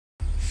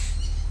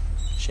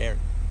Share it.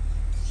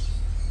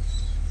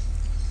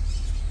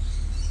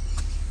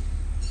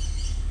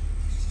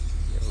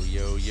 Yo,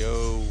 yo,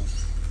 yo.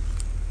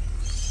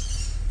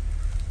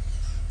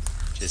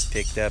 Just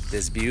picked up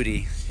this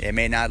beauty. It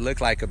may not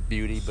look like a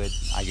beauty, but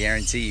I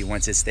guarantee you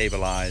once it's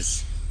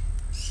stabilized,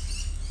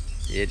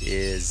 it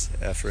is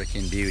a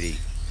freaking beauty.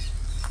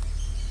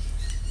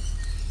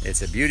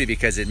 It's a beauty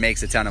because it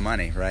makes a ton of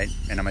money, right?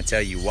 And I'm gonna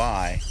tell you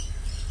why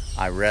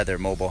I rather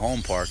mobile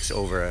home parks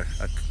over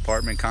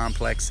apartment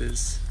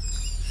complexes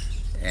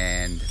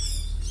and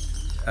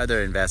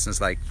other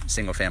investments like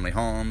single family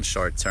homes,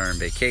 short-term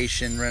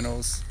vacation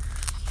rentals,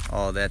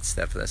 all that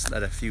stuff. Let's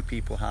let a few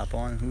people hop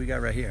on. Who we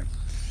got right here?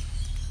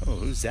 Oh,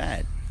 who's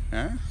that?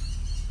 Huh?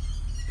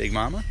 Big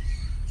Mama?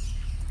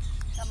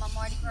 Got my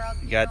Mardi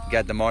Gras.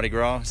 Got the Mardi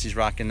Gras. She's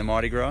rocking the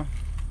Mardi Gras.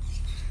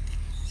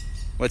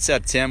 What's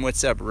up, Tim?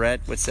 What's up,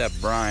 Rhett? What's up,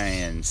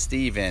 Brian?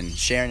 Steven?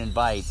 Share and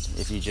invite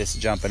if you're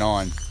just jumping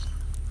on.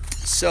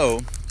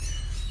 So,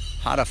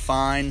 how to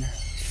find,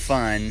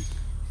 fund,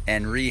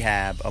 and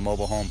rehab a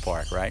mobile home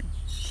park, right?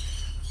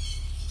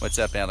 What's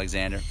up,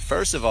 Alexander?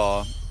 First of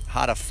all,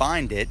 how to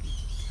find it.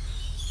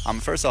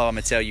 First of all, I'm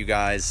gonna tell you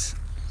guys,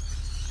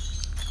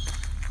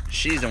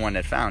 she's the one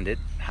that found it.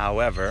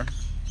 However,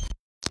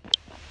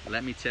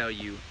 let me tell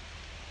you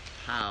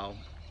how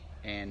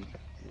and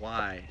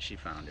why she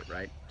found it,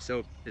 right?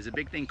 So there's a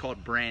big thing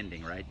called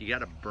branding, right? You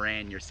gotta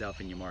brand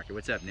yourself in your market.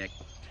 What's up, Nick?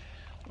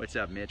 What's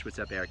up, Mitch? What's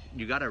up, Eric?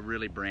 You gotta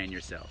really brand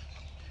yourself.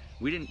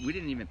 We didn't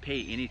even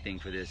pay anything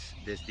for this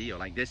deal.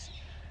 Like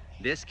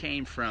this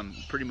came from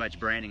pretty much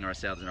branding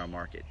ourselves in our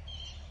market,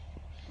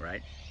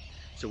 right?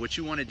 So what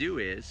you want to do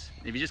is,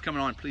 if you're just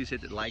coming on, please hit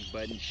the like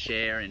button,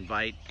 share,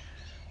 invite.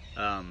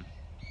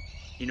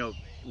 You know,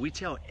 we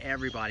tell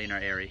everybody in our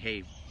area,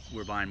 hey,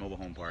 we're buying mobile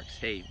home parks.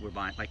 Hey, we're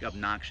buying, like,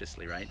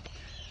 obnoxiously, right?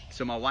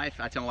 So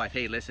I tell my wife,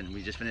 hey, listen,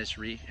 we just finished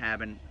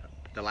rehabbing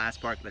the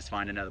last park, let's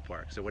find another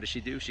park. So what does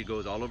she do? She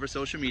goes all over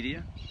social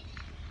media,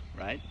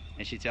 right?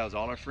 And she tells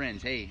all her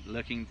friends, hey,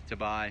 looking to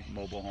buy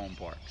mobile home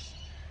parks.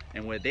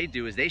 And what they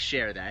do is they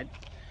share that,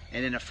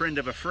 and then a friend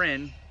of a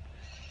friend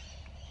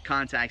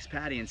contacts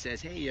Patty and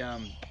says, hey,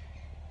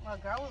 Well, a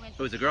girl we went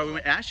to it was a girl we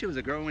went, actually it was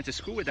a girl we went to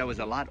school with that was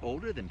a lot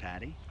older than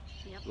Patty.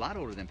 Yep. A lot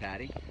older than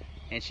Patty.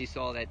 And she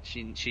saw that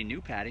she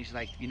knew Patty. She's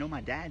like, you know,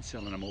 my dad's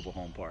selling a mobile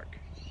home park,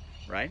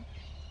 right?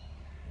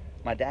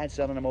 My dad's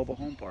selling a mobile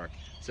home park.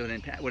 So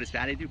then what does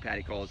Patty do?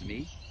 Patty calls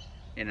me,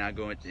 and I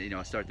go, you know,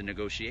 I start the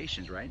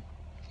negotiations, right?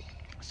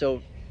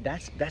 So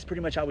that's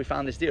pretty much how we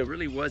found this deal. It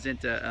really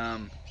wasn't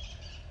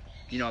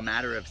you know, a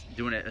matter of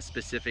doing a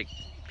specific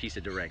piece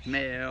of direct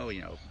mail,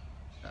 you know,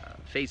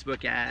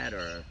 Facebook ad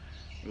or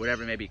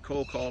whatever it may be,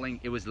 cold calling.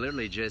 It was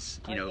literally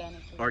just, you know,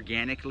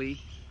 organically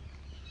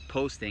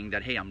posting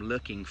that, hey, I'm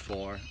looking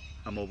for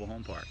a mobile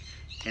home park.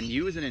 And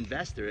you as an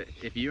investor,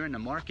 if you're in the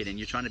market and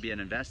you're trying to be an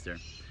investor,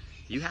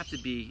 you have to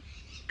be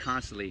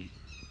constantly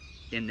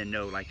in the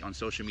know, like on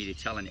social media,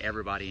 telling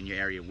everybody in your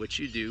area what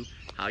you do,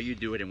 how you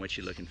do it, and what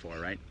you're looking for,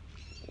 right?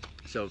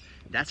 So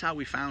that's how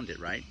we found it,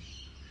 right?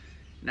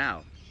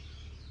 Now,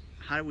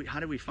 how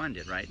do we fund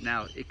it, right?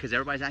 Now, because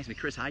everybody's asking me,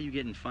 Chris, how are you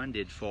getting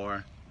funded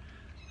for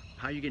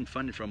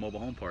a mobile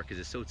home park? Because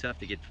it's so tough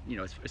to get, you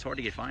know, it's hard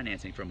to get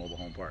financing for a mobile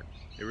home park.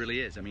 It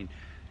really is. I mean,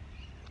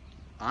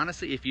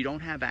 honestly, if you don't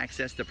have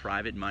access to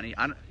private money,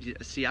 I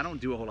don't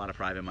do a whole lot of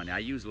private money. I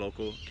use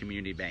local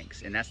community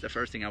banks, and that's the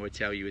first thing I would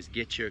tell you is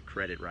get your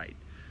credit right,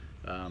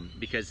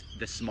 because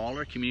the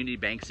smaller community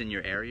banks in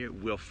your area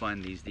will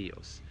fund these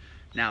deals.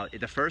 Now,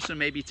 the first one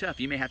may be tough.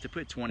 You may have to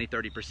put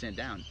 20-30%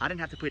 down. I didn't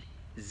have to put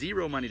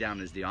zero money down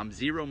in this deal. I'm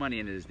zero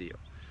money into this deal.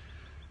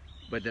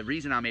 But the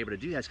reason I'm able to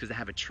do that is because I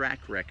have a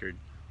track record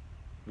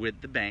with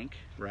the bank,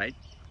 right,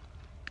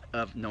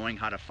 of knowing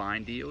how to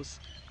find deals,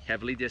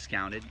 heavily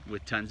discounted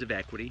with tons of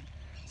equity.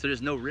 So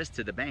there's no risk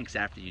to the banks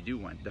after you do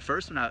one. The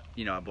first one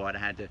I bought, I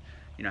had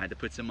to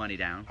put some money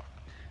down.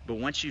 But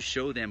once you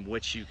show them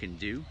what you can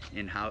do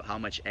and how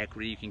much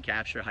equity you can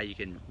capture, how you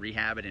can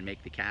rehab it and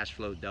make the cash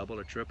flow double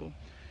or triple,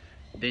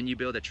 then you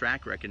build a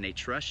track record and they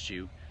trust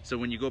you. So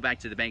when you go back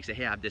to the bank and say,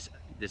 hey, I have this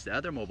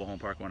other mobile home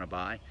park I want to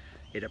buy,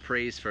 it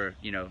appraised for,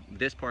 you know,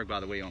 this park,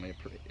 by the way,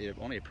 it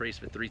only appraised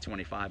for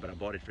 $325, but I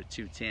bought it for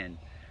 $210.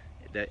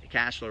 The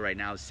cash flow right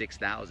now is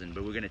 $6,000,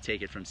 but we're going to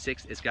take it from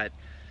six. It's got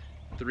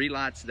 3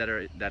 lots that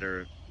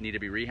need to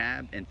be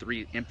rehabbed and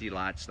 3 empty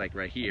lots like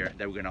right here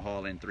that we're going to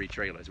haul in 3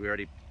 trailers. We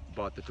already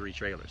bought the 3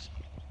 trailers.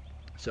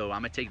 So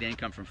I'm going to take the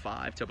income from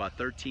 5 to about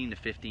 13 to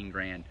 15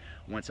 grand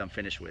once I'm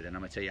finished with it. And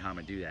I'm going to tell you how I'm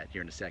going to do that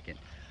here in a second.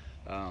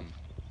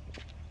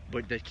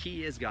 But the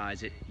key is,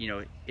 guys, you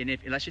know, and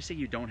let's just say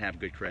you don't have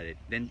good credit,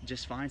 then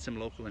just find some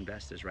local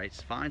investors, right?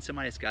 Find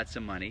somebody that's got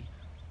some money.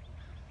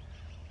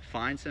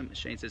 Find some,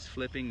 Shane says,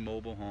 flipping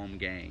mobile home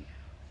gang.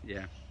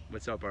 Yeah,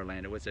 what's up,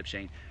 Orlando? What's up,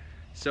 Shane?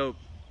 So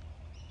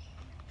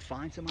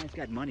find somebody that's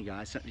got money,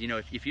 guys. So, you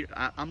know,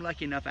 I'm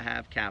lucky enough I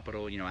have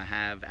capital, you know, I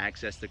have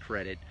access to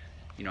credit.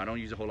 You know, I don't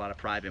use a whole lot of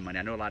private money.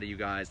 I know a lot of you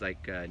guys,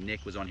 like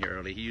Nick was on here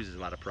early, he uses a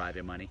lot of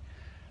private money.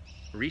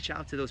 Reach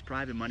out to those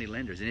private money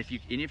lenders, and if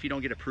you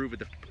don't get approved with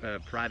the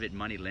private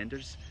money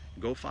lenders,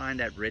 Go find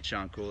that rich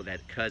uncle,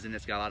 that cousin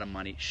that's got a lot of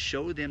money.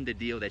 Show them the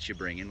deal that you're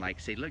bringing. Like,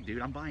 say, look,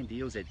 dude, I'm buying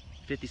deals at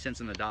 50 cents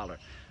on the dollar,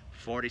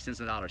 40 cents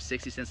on the dollar,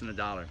 60 cents on the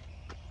dollar.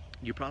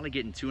 You're probably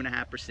getting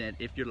 2.5%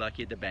 if you're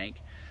lucky at the bank.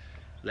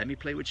 Let me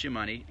play with your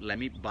money. Let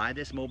me buy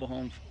this mobile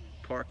home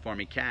park for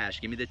me, cash.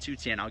 Give me the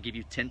 210. I'll give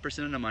you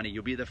 10% of the money.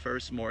 You'll be the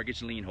first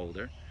mortgage lien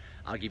holder.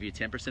 I'll give you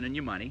 10% on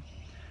your money.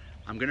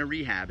 I'm gonna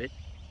rehab it.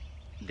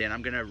 Then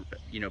I'm gonna,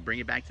 you know, bring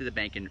it back to the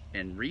bank and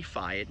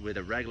refi it with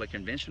a regular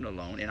conventional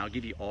loan, and I'll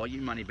give you all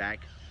your money back.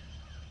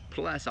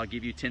 Plus, I'll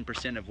give you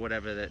 10% of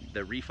whatever the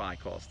refi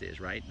cost is,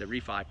 right? The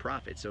refi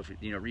profit. So if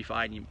you know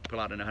refi and you pull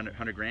out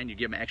 100 grand, you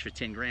give them an extra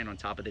 10 grand on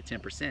top of the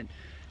 10%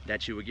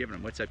 that you were giving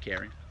them. What's up,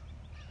 Carrie?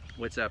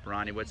 What's up,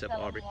 Ronnie? What's up,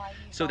 Aubrey?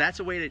 So that's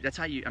a way to, that's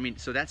how you, I mean,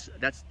 so that's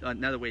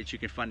another way that you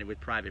can fund it with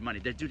private money.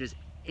 Dude, does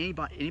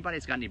anybody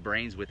that's got any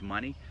brains with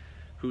money,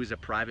 who's a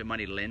private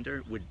money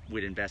lender,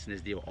 would invest in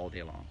this deal all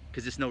day long,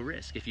 because it's no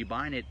risk. If you're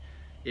buying it,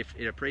 if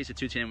it appraised for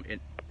 210,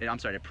 I'm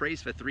sorry, it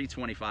appraised for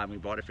 325, and we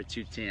bought it for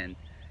 210,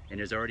 and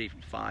there's already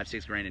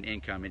 5-6 grand in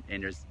income,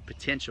 and there's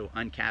potential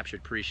uncaptured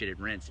appreciated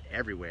rents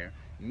everywhere,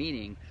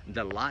 meaning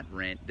the lot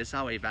rent. This is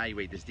how I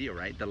evaluate this deal,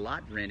 right? The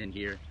lot rent in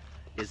here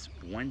is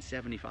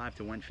 175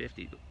 to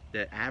 150.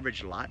 The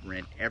average lot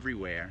rent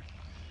everywhere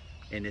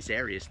in this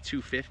area is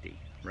 250,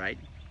 right?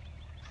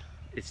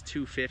 It's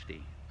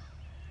 250.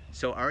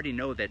 So I already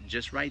know that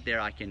just right there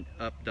I can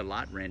up the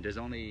lot rent. There's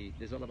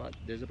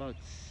about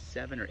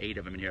 7 or 8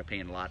 of them in here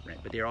paying lot rent,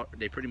 but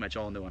they pretty much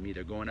all know I'm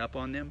either going up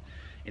on them,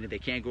 and if they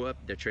can't go up,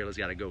 their trailer's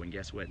got to go. And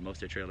guess what? Most of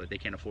their trailer, they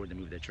can't afford to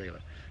move their trailer.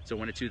 So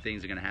one of two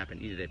things are going to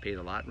happen: either they pay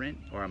the lot rent,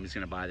 or I'm just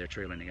going to buy their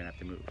trailer and they're going to have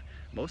to move.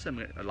 Most of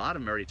them, a lot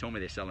of them already told me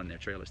they're selling their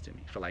trailers to me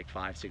for like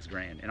 5-6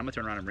 grand, and I'm gonna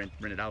turn around and rent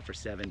it out for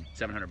 $700,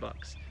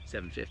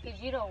 $750. Because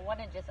you don't want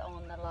to just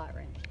own the lot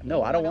rent.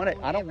 No, I don't want it.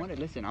 I don't want it.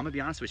 Listen, I'm gonna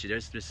be honest with you.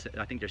 There's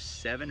I think there's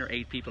 7 or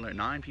 8 people or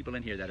 9 people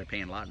in here that are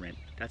paying lot rent.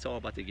 That's all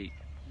about to get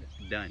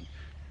done.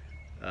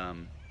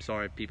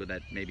 Sorry, people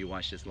that maybe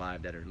watch this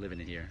live that are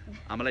living in here.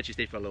 I'm gonna let you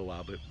stay for a little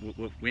while, but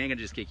we ain't gonna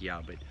just kick you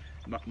out.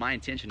 But my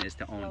intention is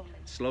to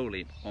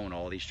slowly own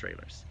all these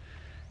trailers,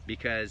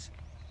 because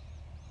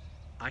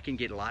I can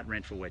get lot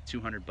rent for what,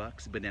 $200,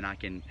 but then I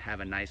can have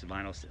a nice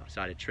vinyl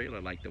sided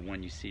trailer like the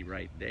one you see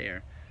right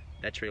there.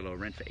 That trailer will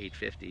rent for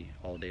 $850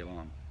 all day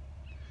long.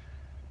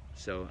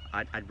 So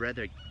I'd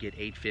rather get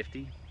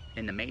 $850,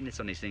 and the maintenance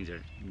on these things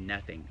are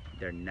nothing.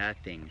 They're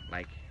nothing,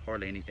 like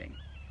hardly anything.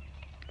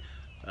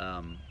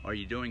 Are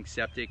you doing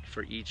septic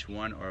for each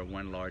one, or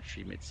one large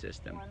treatment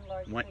system?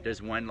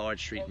 There's one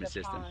large treatment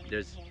system.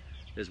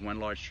 There's one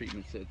large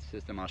treatment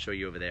system. I'll show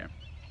you over there.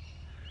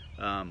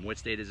 What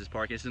state is this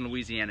park? It's in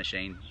Louisiana,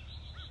 Shane.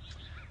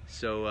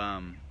 So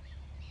I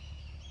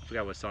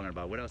forgot what I was talking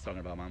about. What else talking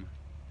about, Mama?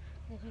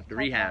 The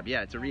rehab.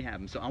 Yeah, it's a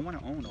rehab. So I want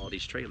to own all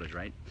these trailers,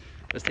 right?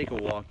 Let's take a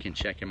walk and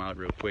check him out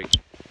real quick.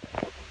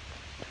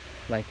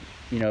 Like,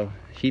 you know,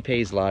 he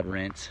pays lot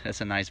rent.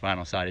 That's a nice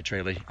vinyl sided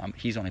trailer.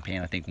 He's only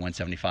paying, I think,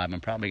 $175. I'm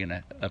probably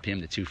gonna up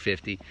him to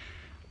 $250.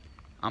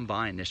 I'm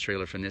buying this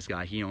trailer from this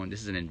guy.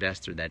 This is an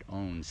investor that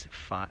owns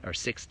 5 or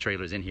 6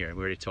 trailers in here.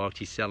 We already talked.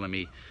 He's selling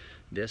me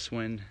this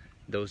one,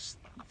 those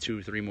 2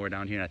 or 3 more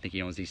down here, and I think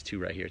he owns these 2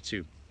 right here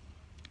too.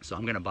 So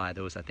I'm gonna buy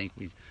those. I think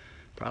we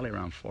probably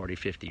around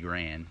 40-50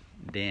 grand.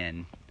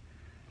 Then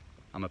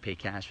I'm gonna pay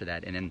cash for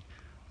that, and then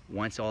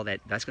once all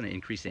that's gonna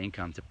increase the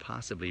income to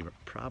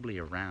probably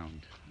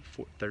around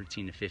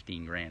 13 to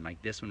 15 grand.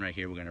 Like this one right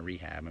here, we're gonna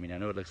rehab. I mean, I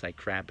know it looks like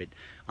crap, but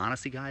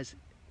honestly, guys,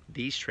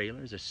 these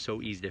trailers are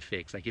so easy to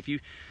fix. Like, if you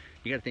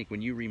gotta think,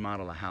 when you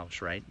remodel a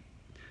house, right,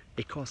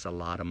 it costs a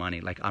lot of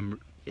money. Like,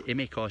 it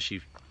may cost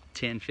you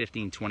 $10,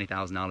 $15,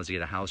 $20,000 to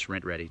get a house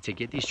rent ready. To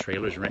get these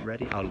trailers rent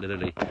ready,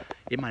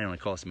 it might only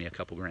cost me a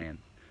couple grand,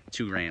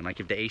 2 grand. Like,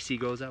 if the AC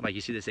goes up, like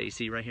you see this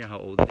AC right here, how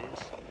old it is,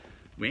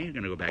 we ain't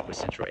gonna go back with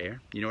central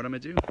air. You know what I'm gonna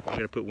do? I'm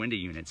gonna put window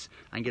units.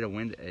 I can get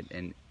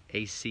an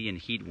AC and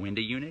heat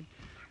window unit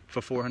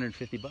for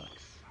 $450,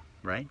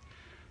 right?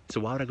 So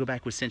why would I go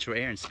back with central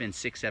air and spend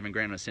 6-7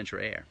 grand on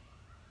central air,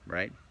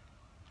 right?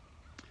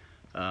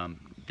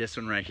 This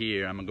one right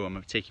here, I'm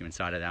gonna take you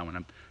inside of that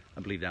one. I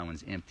believe that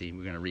one's empty.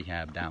 We're gonna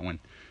rehab that one.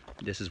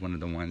 This is one of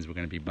the ones we're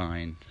gonna be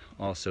buying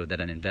also that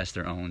an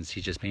investor owns.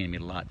 He's just paying me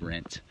lot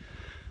rent.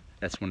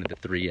 That's one of the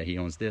 3. Yeah, he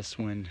owns this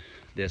one,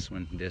 this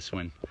one, this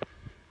one,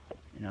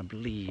 and I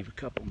believe a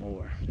couple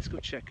more. Let's go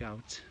check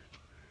out.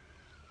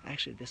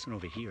 Actually, this one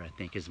over here, I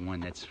think, is one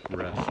that's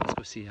rough. Let's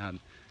go see how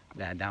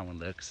bad that one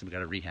looks. We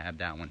gotta rehab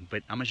that one.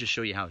 But I'm gonna just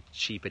show you how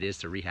cheap it is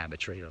to rehab a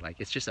trailer. Like,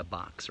 it's just a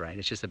box, right?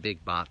 It's just a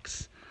big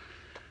box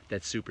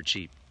that's super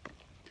cheap.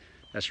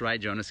 That's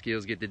right, Jonah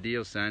Skills, get the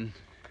deal, son.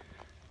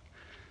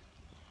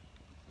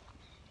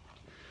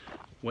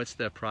 What's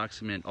the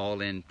approximate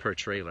all-in per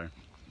trailer?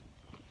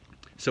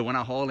 So when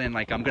I haul in,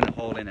 like, I'm gonna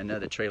haul in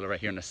another trailer right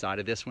here on the side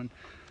of this one.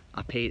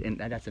 I paid, and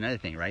that's another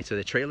thing, right? So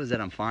the trailers that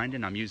I'm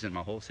finding, I'm using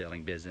my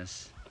wholesaling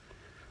business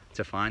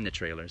to find the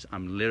trailers.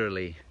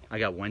 I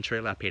got one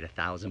trailer I paid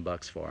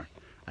 $1,000 for,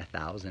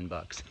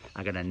 $1,000.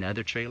 I got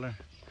another trailer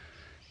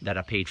that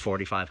I paid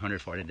 $4,500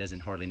 for. It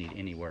doesn't hardly need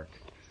any work.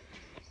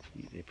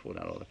 They pulled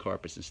out all the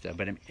carpets and stuff.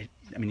 But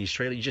I mean, these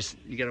trailers,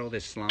 you get all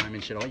this slime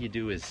and shit. All you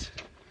do is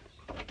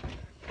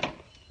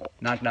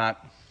knock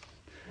knock.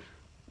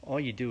 All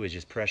you do is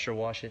just pressure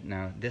wash it.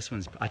 Now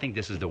I think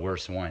this is the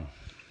worst one.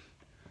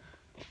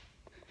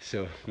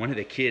 So one of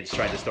the kids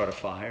tried to start a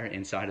fire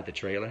inside of the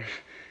trailer.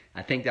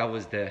 I think that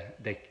was the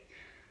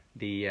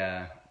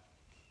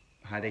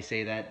how they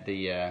say that,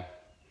 the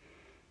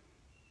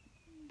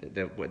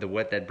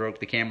what that broke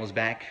the camel's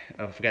back.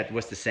 I forgot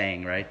what's the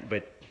saying, right?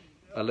 But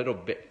a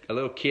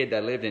little kid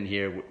that lived in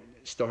here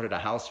started a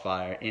house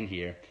fire in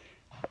here,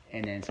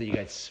 and then so you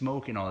got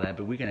smoke and all that.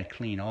 But we're gonna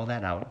clean all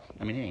that out.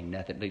 I mean, it ain't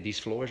nothing. Like these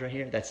floors right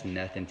here, that's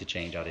nothing to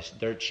change out. It's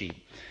dirt cheap.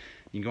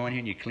 You can go in here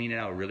and you clean it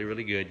out really,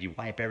 really good. You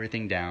wipe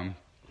everything down.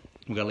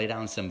 We're gonna lay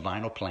down some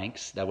vinyl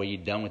planks. That way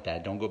you're done with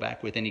that. Don't go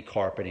back with any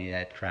carpet, any of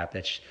that crap.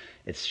 It's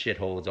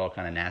shitholes, all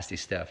kind of nasty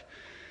stuff.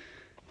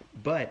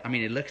 But I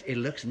mean, it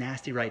looks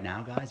nasty right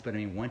now, guys. But I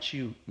mean, once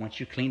you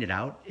clean it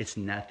out, it's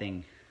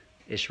nothing.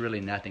 It's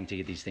really nothing to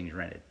get these things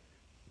rented.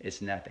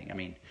 It's nothing. I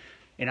mean,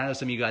 and I know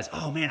some of you guys,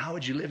 oh man, how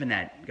would you live in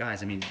that,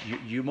 guys? I mean,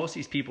 most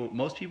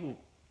people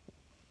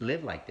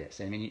live like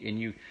this. I mean, and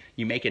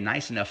you make it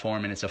nice enough for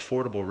them, and it's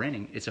affordable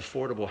renting. It's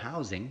affordable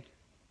housing.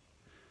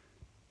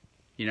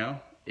 You know.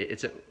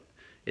 It's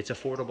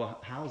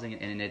affordable housing,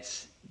 and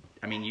it's,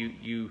 I mean,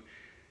 you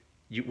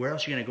where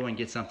else are you gonna go and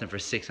get something for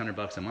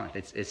 $600 a month?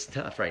 It's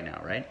tough right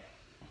now, right?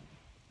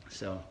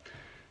 So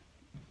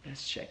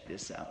let's check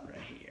this out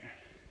right here.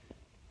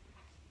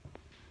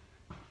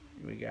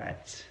 We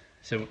got,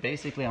 so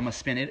basically I'm gonna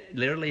spend it,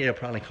 literally it'll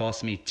probably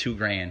cost me $2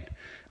 grand.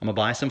 I'm gonna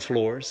buy some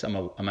floors. I'm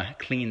gonna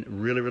clean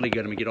really, really good.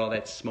 I'm gonna get all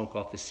that smoke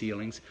off the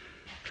ceilings,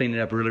 clean it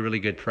up really, really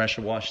good,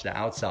 pressure wash the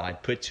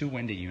outside, put 2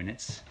 window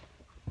units.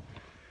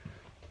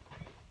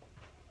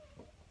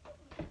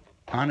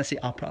 Honestly,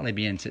 I'll probably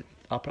be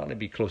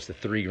close to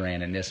 $3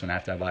 grand in this one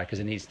after I buy it, because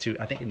it needs 2.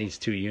 I think it needs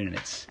 2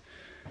 units.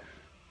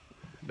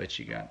 But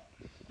you got,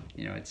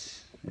 you know,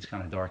 it's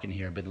kind of dark in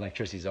here, but the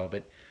electricity's all.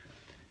 But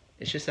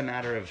it's just a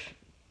matter of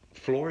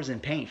floors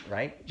and paint,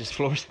 right? Just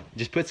floors.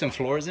 Just put some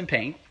floors and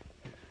paint,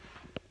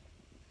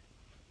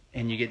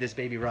 and you get this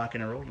baby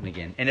rocking and rolling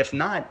again. And if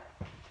not,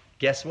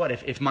 guess what?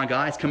 If my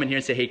guys come in here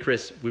and say, "Hey,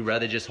 Chris, we'd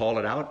rather just haul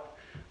it out,"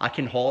 I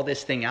can haul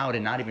this thing out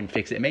and not even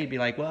fix it. It may be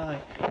like, well,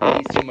 it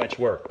needs too much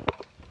work.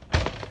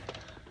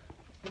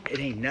 It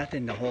ain't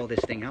nothing to haul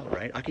this thing out,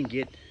 right? I can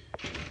get,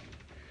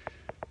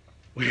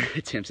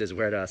 Tim says,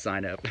 where do I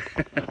sign up?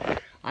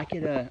 I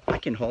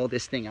can haul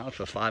this thing out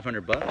for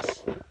 $500.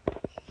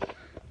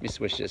 Let me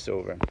switch this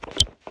over.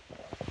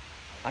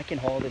 I can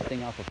haul this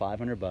thing out for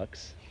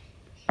 $500.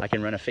 I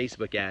can run a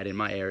Facebook ad in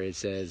my area that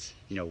says,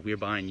 you know, we're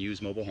buying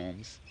used mobile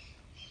homes.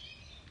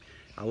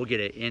 I will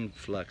get an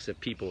influx of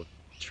people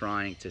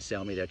trying to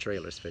sell me their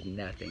trailers for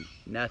nothing.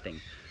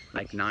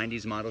 Like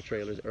 90s model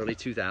trailers, early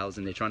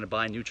 2000s, they're trying to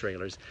buy new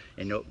trailers,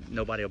 and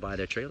nobody will buy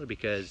their trailer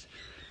because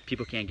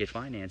people can't get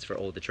finance for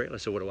older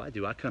trailers. So what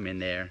do? I come in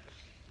there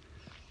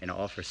and I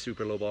offer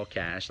super low ball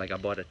cash. Like I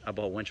bought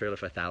one trailer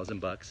for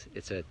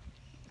 $1,000.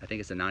 I think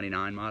it's a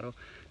 99 model.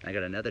 And I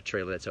got another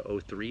trailer that's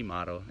a 03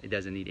 model. It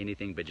doesn't need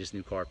anything but just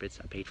new carpets.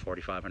 I paid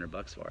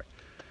 $4,500 for it.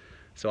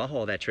 So I'll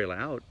haul that trailer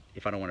out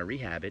if I don't want to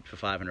rehab it for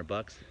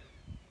 $500.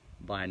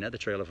 Buy another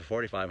trailer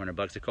for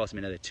 $4,500. It cost me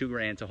another $2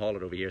 grand to haul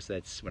it over here, so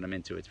that's what I'm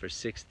into. It's for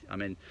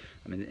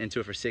into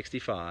it for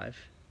 $65.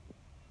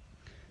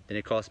 Then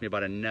it cost me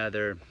about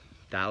another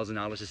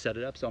 $1,000 to set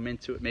it up, so I'm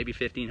into it maybe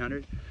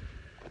 $1,500.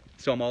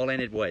 So I'm all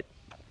in at what,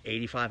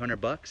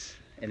 $8,500,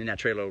 and then that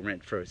trailer will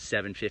rent for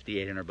 $750,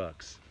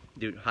 $800.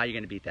 Dude, how are you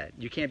gonna beat that?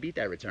 You can't beat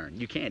that return.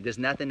 You can't. There's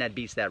nothing that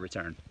beats that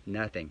return.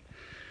 Nothing.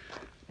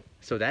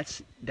 So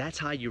that's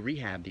how you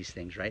rehab these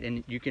things, right?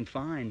 And you can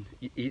find,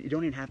 you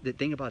don't even have, the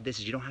thing about this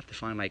is you don't have to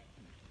find like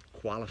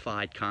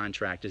qualified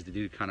contractors to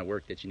do the kind of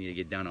work that you need to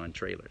get done on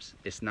trailers.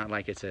 It's not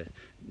like it's a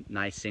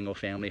nice single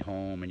family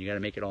home and you got to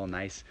make it all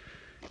nice.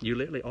 You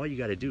literally, all you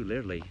got to do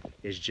literally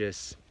is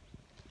just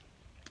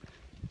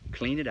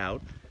clean it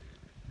out,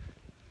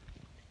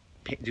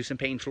 do some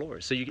paint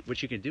floors. So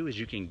what you can do is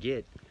you can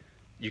get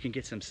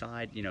some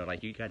side, you know,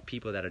 like you got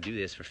people that'll do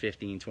this for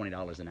 $15,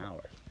 $20 an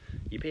hour.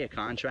 You pay a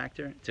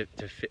contractor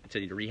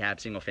to rehab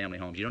single family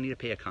homes. You don't need to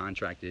pay a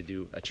contractor to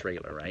do a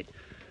trailer, right?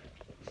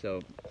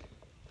 So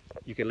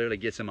you can literally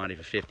get somebody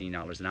for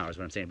 $15 an hour is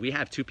what I'm saying. We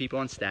have 2 people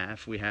on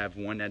staff. We have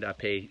one that I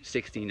pay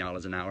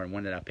 $16 an hour and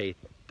one that I pay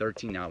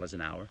 $13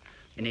 an hour.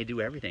 And they do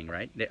everything,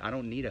 right? I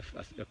don't need a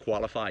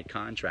qualified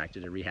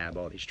contractor to rehab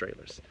all these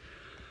trailers.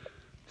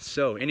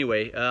 So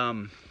anyway,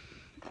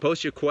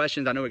 post your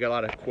questions. I know we got a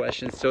lot of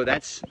questions. So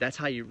that's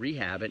how you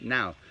rehab it.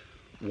 Now,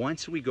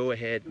 once we go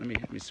ahead, let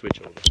me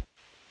switch over.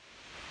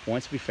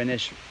 Once we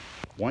finish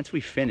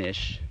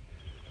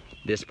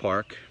this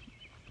park,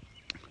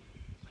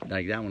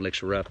 like that one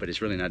looks rough, but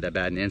it's really not that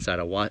bad. And the inside,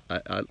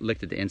 I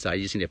looked at the inside.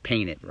 You just need to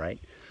paint it, right?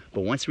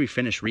 But once we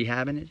finish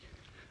rehabbing it,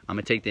 I'm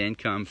gonna take the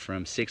income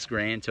from $6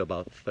 grand to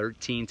about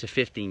 13 to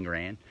 15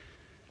 grand.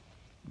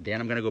 Then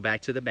I'm gonna go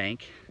back to the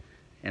bank,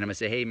 and I'm gonna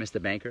say, hey, Mr.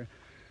 Banker,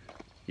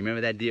 You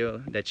remember that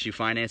deal that you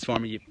financed for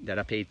me that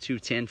I paid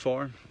 $210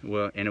 for?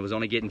 Well, and it was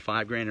only getting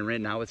 $5,000 in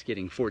rent. Now it's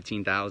getting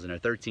 $14,000 or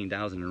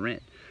 $13,000 in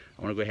rent.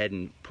 I want to go ahead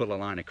and put a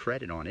line of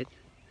credit on it.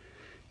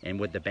 And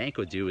what the bank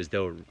will do is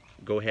they'll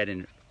go ahead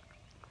and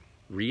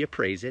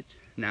reappraise it.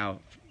 Now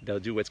they'll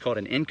do what's called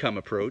an income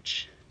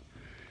approach.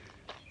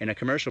 And a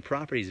commercial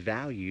property is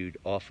valued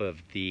off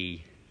of the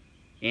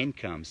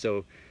income.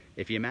 So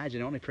if you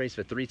imagine it only appraised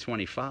for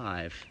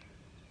 $325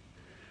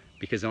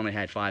 because it only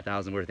had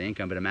 $5,000 worth of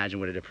income, but imagine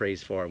what it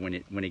appraised for when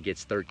it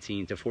gets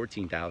 $13,000 to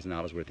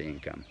 $14,000 worth of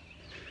income.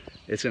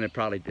 It's gonna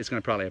probably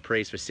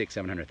appraise for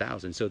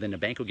 $600,000-$700,000. So then the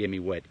bank will give me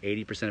what,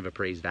 80% of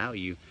appraised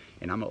value,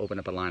 and I'm gonna open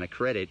up a line of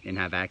credit and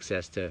have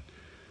access to,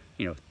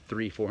 you know,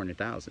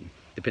 $300,000-$400,000,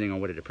 depending on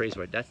what it appraised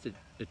for. That's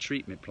the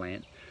treatment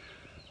plant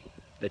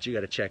that you got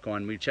to check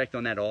on. We checked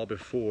on that all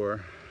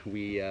before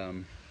we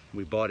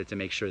bought it to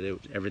make sure that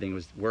everything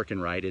was working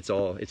right. It's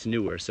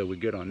newer, so we're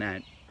good on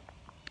that.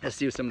 Let's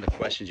see what some of the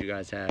questions you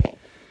guys have.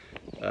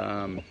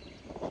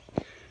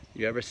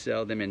 You ever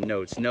sell them in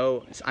notes?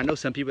 No, I know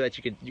some people that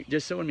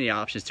there's so many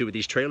options too with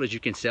these trailers.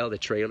 You can sell the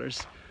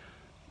trailers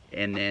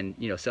and then,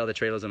 you know, sell the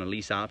trailers on a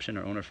lease option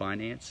or owner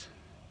finance.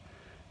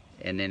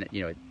 And then,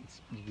 you know,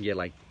 you can get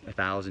like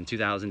 $1,000,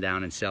 $2,000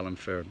 down and sell them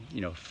for,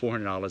 you know,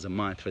 $400 a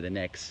month for the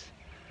next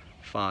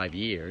 5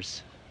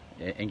 years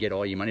and get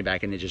all your money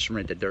back and then just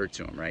rent the dirt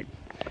to them, right?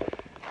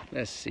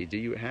 Let's see, do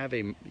you have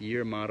a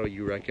year model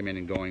you recommend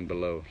in going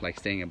below, like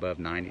staying above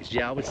 90s?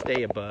 Yeah, I would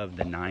stay above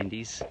the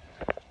 90s.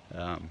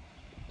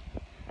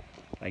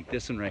 Like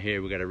this one right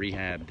here, we got to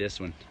rehab this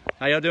one.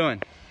 How y'all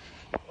doing?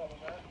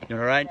 You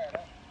all right?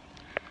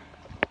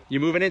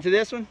 You moving into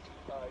this one?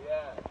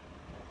 Yeah.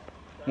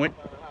 When?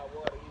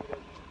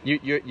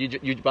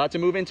 You about to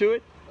move into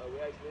it? We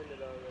actually ended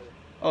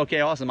already.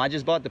 Okay, awesome. I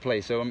just bought the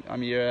place, so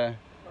I'm your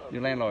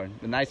landlord.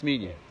 Nice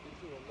meeting you.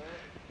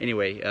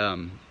 Anyway,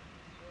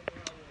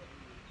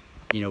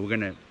 you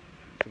know,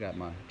 forgot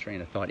my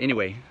train of thought.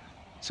 Anyway,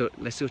 so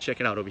let's go check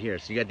it out over here.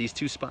 So you got these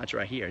two spots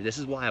right here. This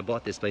is why I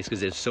bought this place, because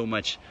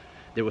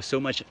there was so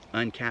much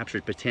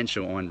uncaptured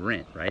potential on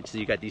rent, right? So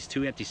you got these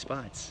two empty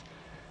spots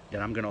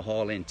that I'm gonna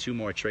haul in 2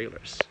 more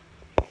trailers.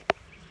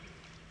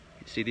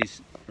 You see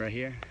these right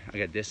here? I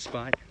got this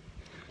spot.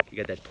 You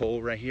got that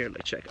pole right here.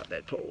 Let's check out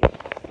that pole.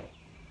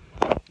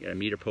 You got a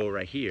meter pole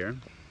right here.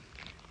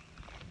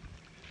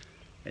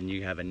 And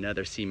you have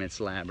another cement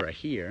slab right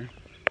here,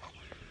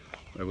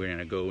 where we're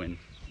gonna go and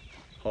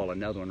haul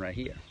another one right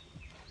here.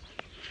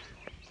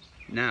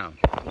 Now,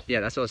 yeah,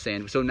 that's what I was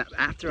saying. So now,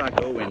 after I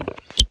go and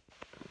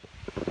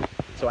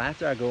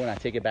I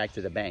take it back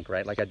to the bank,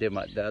 right? Like I did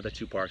the other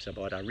 2 parks I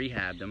bought. I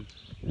rehabbed them,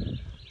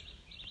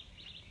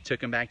 took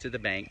them back to the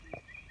bank.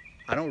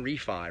 I don't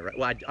refi, right?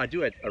 Well, I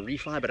do a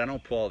refi, but I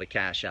don't pull all the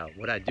cash out.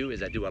 What I do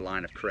is I do a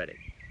line of credit.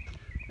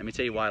 Let me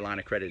tell you why a line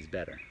of credit is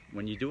better.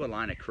 When you do a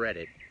line of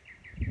credit,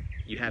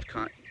 you have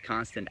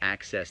constant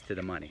access to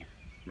the money,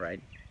 right?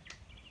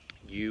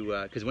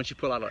 Because once you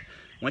pull out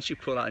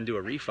and do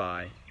a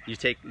refi,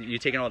 you're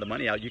taking all the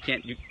money out.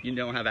 You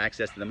don't have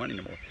access to the money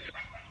anymore.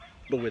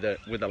 But with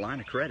a line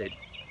of credit,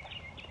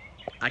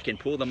 I can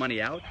pull the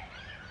money out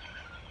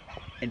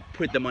and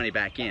put the money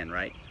back in,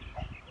 right?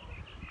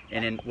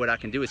 And then what I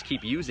can do is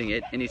keep using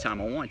it anytime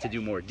I want to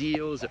do more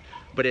deals.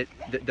 But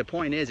the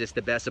point is, it's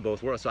the best of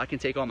both worlds. So I can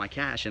take all my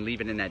cash and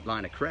leave it in that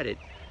line of credit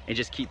and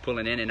just keep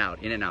pulling in and out,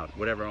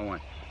 whatever I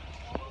want.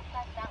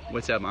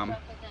 What's up, Mama?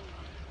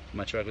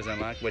 My truck was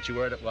unlocked. What you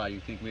worried? Why,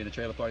 you think we in the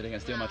trailer park? They gonna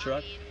steal my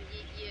truck?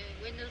 Your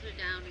windows are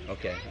down.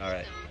 Okay, all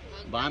right.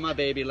 Bye, my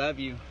baby. Love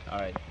you. All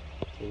right.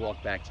 We'll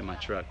walk back to my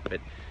truck.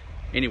 But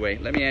anyway,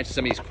 let me answer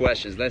some of these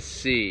questions. Let's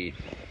see.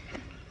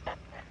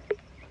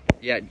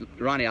 Yeah,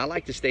 Ronnie, I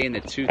like to stay in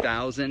the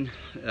 2000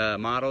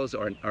 models,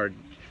 or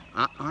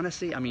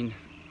honestly, I mean,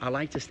 I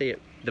like to stay at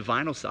the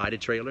vinyl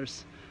sided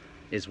trailers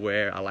is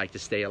where I like to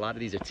stay. A lot of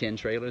these are 10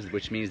 trailers,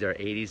 which means they're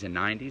 80s and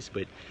 90s.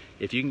 But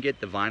if you can get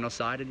the vinyl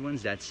sided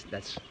ones, that's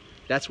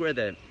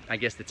where I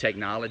guess the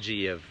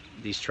technology of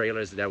these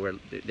trailers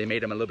they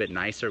made them a little bit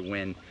nicer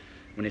when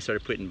they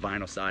started putting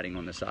vinyl siding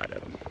on the side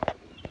of them.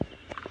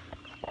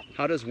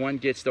 How does one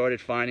get started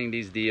finding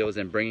these deals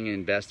and bringing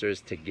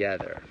investors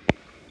together?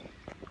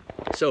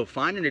 So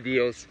finding the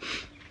deals,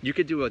 you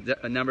could do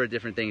a number of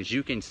different things.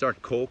 You can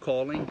start cold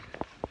calling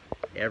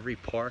every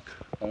park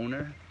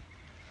owner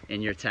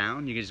in your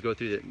town. You can just go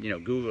through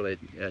Google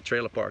it,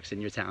 trailer parks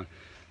in your town.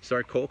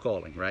 Start cold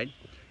calling, right?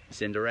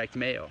 Send direct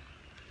mail,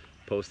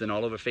 posting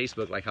all over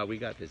Facebook like how we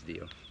got this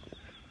deal,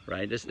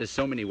 right? There's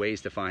so many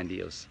ways to find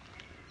deals.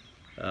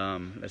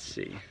 Let's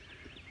see.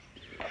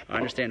 I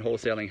understand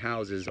wholesaling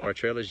houses. Are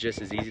trailers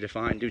just as easy to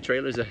find? Do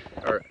trailers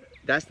are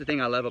that's the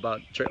thing I love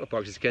about trailer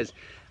parks, is because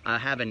I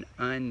have an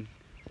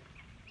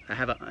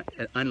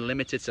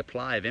unlimited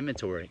supply of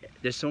inventory.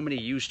 There's so many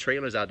used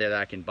trailers out there that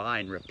I can buy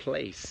and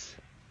replace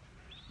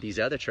these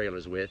other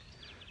trailers with,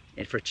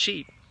 and for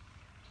cheap,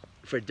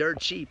 for dirt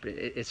cheap.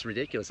 It's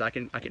ridiculous. I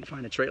can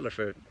find a trailer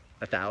for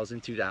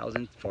 $1,000,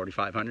 $2,000,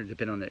 $4,500,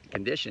 depending on the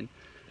condition.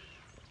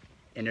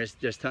 And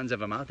there's tons of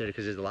them out there,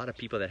 because there's a lot of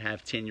people that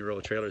have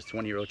 10-year-old trailers,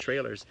 20-year-old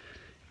trailers,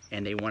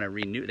 and they want to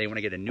renew, they want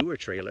to get a newer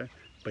trailer,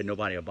 but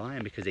nobody will buy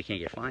them because they can't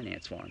get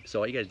finance for them. So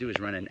all you got to do is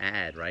run an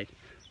ad, right?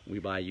 We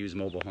buy used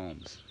mobile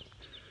homes.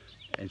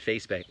 And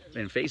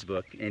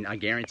Facebook, and I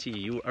guarantee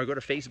you, or go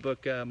to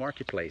Facebook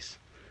Marketplace.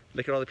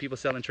 Look at all the people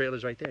selling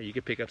trailers right there. You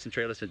could pick up some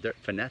trailers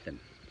for nothing.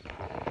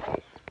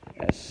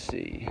 Let's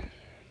see.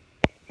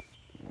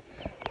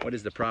 What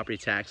is the property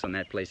tax on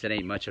that place? It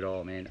ain't much at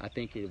all, man. I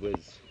think it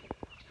was...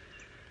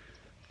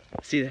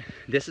 See,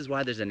 this is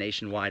why there's a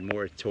nationwide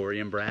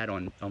moratorium, Brad,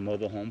 on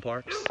mobile home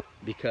parks.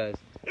 Because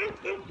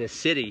the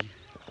city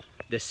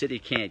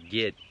can't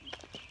get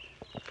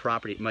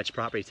much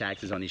property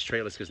taxes on these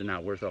trailers because they're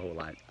not worth a whole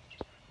lot.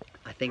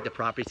 I think the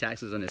property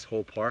taxes on this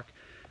whole park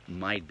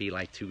might be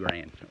like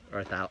 $2,000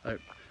 or $1,000.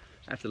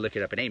 I have to look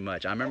it up. It ain't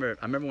much. I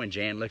remember when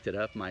Jan looked it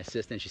up, my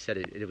assistant, she said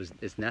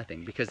it's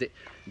nothing because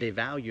they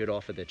value it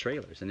off of the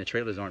trailers, and the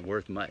trailers aren't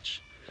worth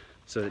much.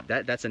 So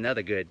that's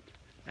another good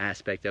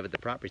aspect of it. The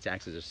property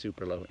taxes are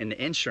super low, and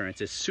the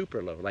insurance is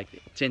super low. Like,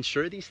 to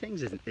insure these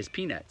things is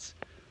peanuts.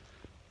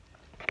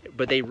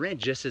 But they rent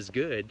just as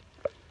good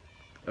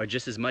or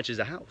just as much as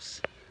a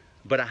house.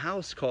 But a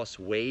house costs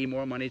way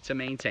more money to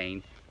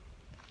maintain,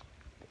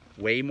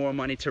 way more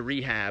money to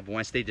rehab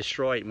once they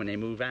destroy it when they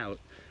move out.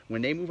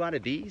 When they move out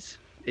of these,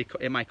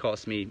 it might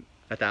cost me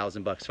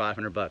 $1,000,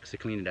 $500 to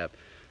clean it up.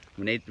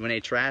 When they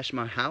trash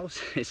my house,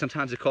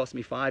 sometimes it costs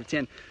me $5,000,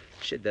 $10,000.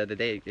 Shit, the other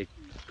day it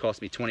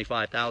cost me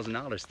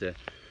 $25,000 to.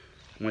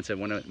 Once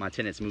one of my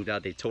tenants moved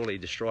out, they totally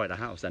destroyed a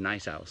house, a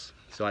nice house.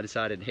 So I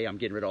decided, hey, I'm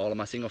getting rid of all of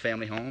my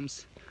single-family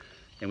homes,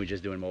 and we're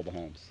just doing mobile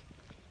homes.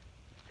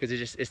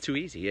 Because it's too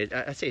easy.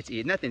 I say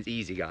nothing's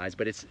easy, guys,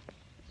 but it's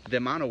the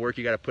amount of work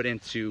you got to put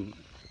into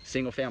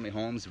single-family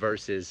homes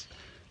versus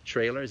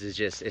trailers is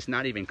just, it's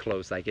not even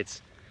close. Like,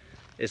 it's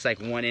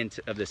like one end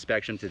of the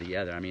spectrum to the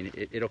other. I mean,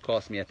 it'll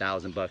cost me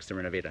 $1,000 to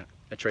renovate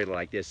a trailer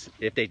like this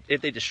if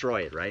they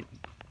destroy it, right?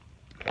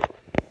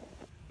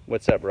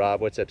 What's up,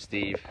 Rob? What's up,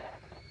 Steve?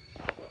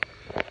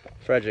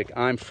 Frederick,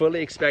 I'm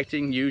fully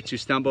expecting you to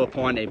stumble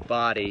upon a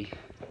body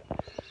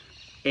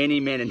any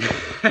minute.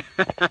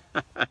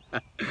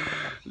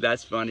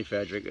 That's funny,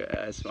 Frederick.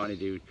 That's funny,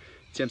 dude.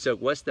 Tim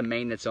Silk, what's the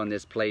maintenance on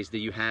this place? Do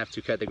you have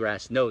to cut the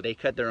grass? No, they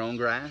cut their own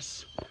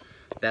grass.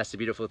 That's the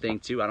beautiful thing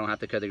too. I don't have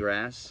to cut the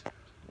grass.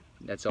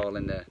 That's all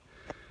in the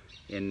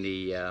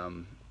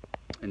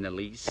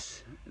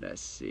lease.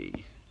 Let's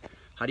see.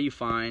 How do you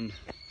find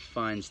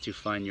funds to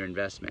fund your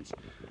investments?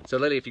 So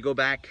literally, if you go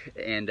back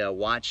and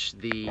watch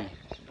the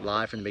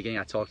live from the beginning,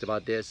 I talked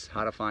about this,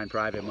 how to find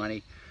private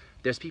money.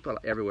 There's people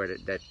everywhere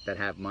that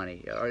have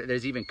money, or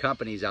there's even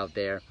companies out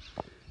there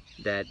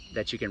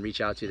that you can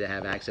reach out to that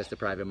have access to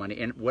private money.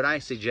 And what I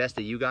suggest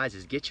to you guys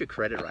is get your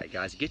credit right,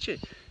 guys.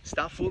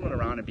 Stop fooling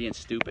around and being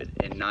stupid,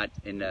 and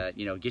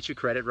get your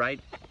credit right.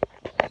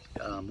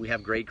 We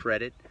have great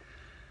credit.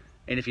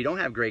 And if you don't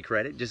have great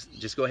credit,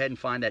 just go ahead and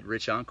find that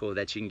rich uncle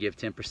that you can give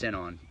 10%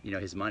 on,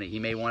 his money. He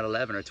may want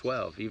 11 or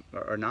 12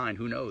 or 9,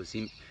 who knows?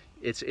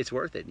 It's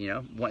worth it,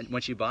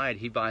 Once you buy it,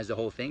 he buys the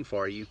whole thing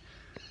for you.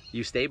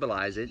 You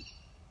stabilize it,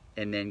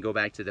 and then go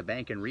back to the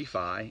bank and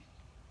refi.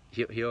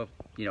 He'll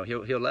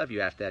love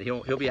you after that.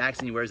 He'll be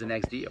asking you, where's the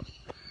next deal.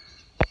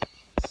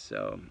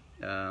 So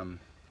can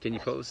you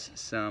post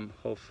some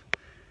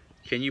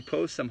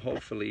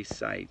hopefully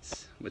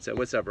sites?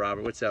 What's up,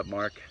 Robert? What's up,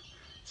 Mark?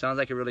 Sounds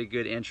like a really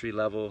good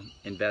entry-level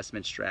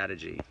investment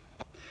strategy.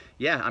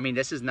 Yeah, I mean,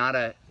 this is not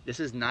a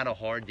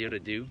hard deal to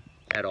do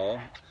at all.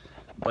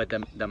 But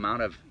the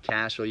amount of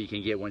cash flow you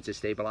can get once it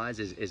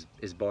stabilizes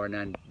is bar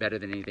none better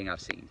than anything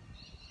I've seen.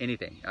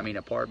 Anything. I mean,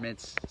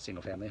 apartments,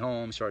 single-family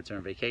homes,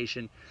 short-term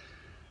vacation,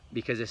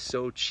 because it's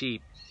so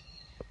cheap.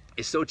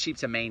 It's so cheap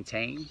to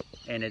maintain,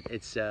 and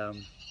it's so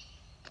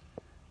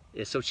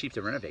cheap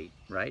to renovate,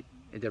 right?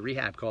 The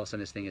rehab cost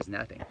on this thing is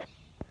nothing.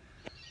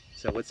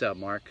 So what's up,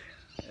 Mark?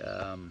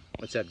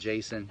 What's up,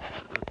 Jason?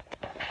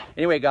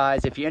 Anyway,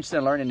 guys, if you're interested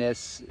in learning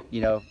this,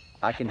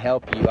 I can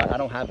help you. I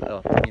don't have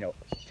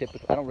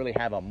I don't really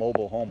have a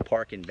mobile home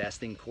park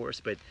investing course,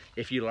 but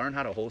if you learn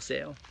how to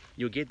wholesale,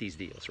 you'll get these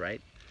deals,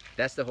 right?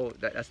 That's the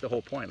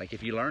whole point. Like,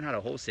 if you learn how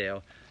to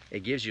wholesale,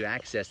 it gives you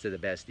access to the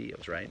best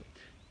deals, right?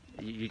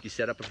 You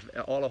set up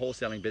all a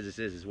wholesaling business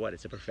is what?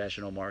 It's a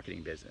professional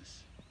marketing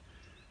business.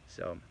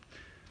 So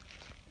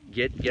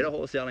get a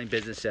wholesaling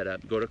business set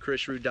up. Go to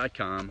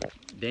chrisrood.com.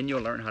 Then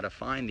you'll learn how to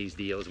find these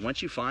deals.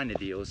 Once you find the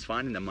deals,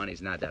 finding the money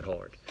is not that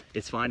hard.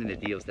 It's finding the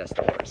deals that's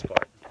the hardest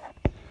part.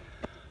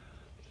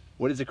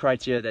 What is the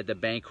criteria that the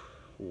bank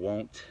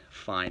won't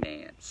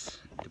finance?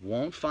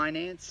 Won't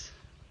finance?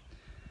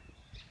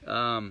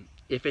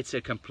 If it's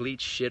a complete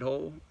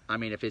shithole, I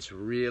mean, if it's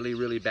really,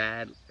 really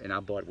bad, and I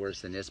bought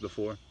worse than this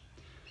before.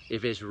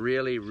 If it's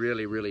really,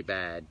 really, really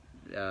bad,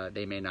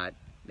 they may not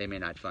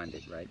fund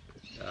it, right?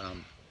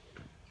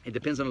 It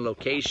depends on the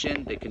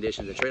location, the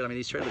condition of the trailer. I mean,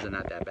 these trailers are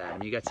not that bad. I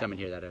mean, you got some in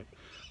here that are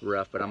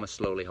rough, but I'm gonna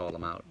slowly haul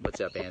them out. What's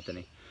up,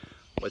 Anthony?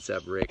 What's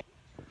up, Rick?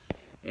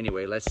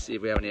 Anyway, let's see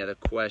if we have any other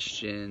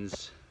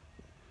questions.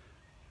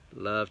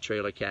 Love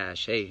trailer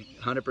cash. Hey,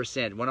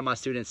 100%. One of my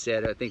students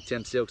said, I think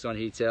Tim Silk's on,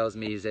 he tells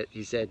me,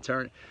 he said,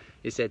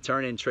 It said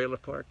turn in trailer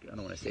park. I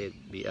don't want to say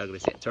it be ugly.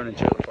 It said turn in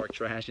trailer park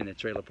trash into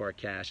trailer park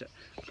cash. I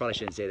probably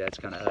shouldn't say that. It's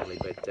kind of ugly,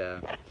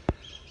 but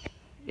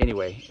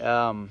anyway.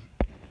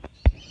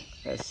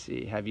 Let's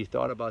see. Have you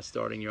thought about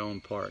starting your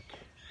own park,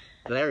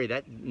 Larry?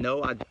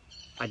 No,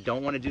 I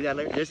don't want to do that,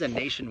 Larry. There's a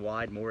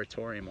nationwide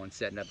moratorium on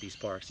setting up these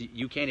parks.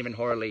 You can't even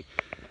hardly.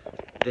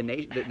 The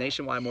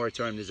nationwide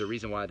moratorium. There's a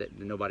reason why that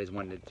nobody's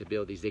wanted to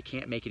build these. They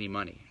can't make any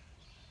money.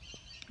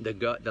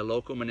 The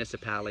local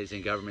municipalities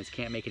and governments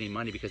can't make any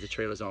money because the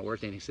trailers aren't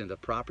worth anything. So the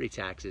property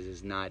taxes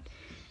is not,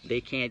 they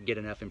can't get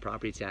enough in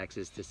property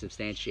taxes to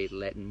substantiate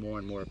letting more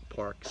and more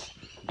parks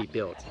be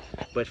built.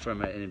 But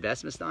from an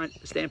investment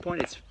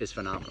standpoint, it's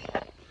phenomenal.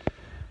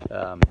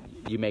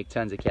 You make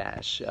tons of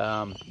cash.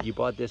 You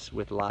bought this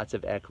with lots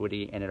of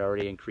equity and it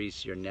already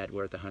increased your net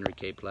worth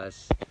 100K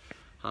plus.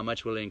 How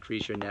much will it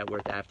increase your net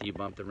worth after you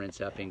bump the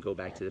rents up and go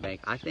back to the bank?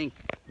 I think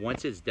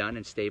once it's done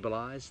and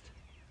stabilized,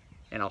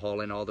 and I'll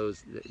haul in all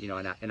those, you know,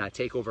 and I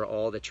take over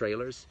all the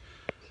trailers,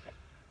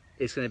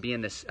 it's going to be in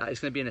this. It's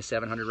going to be in the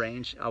 700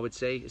 range. I would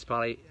say it's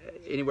probably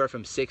anywhere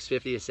from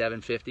 650 to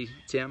 750.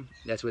 Tim,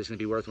 that's what it's going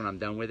to be worth when I'm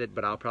done with it.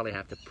 But I'll probably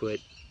have to put.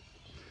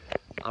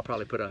 I'll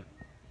probably put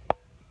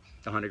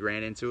 100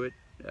 grand into it.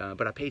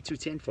 But I paid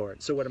 210 for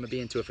it. So what, I'm gonna be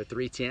into it for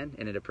 310,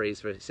 and it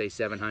appraised for say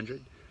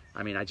 700.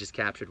 I mean, I just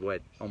captured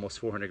what, almost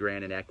 400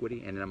 grand in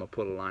equity, and then I'm gonna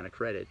put a line of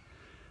credit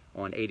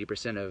on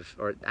 80% of,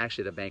 or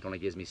actually the bank only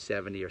gives me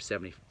 70 or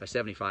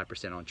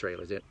 75% on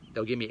trailers.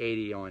 They'll give me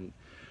 80 on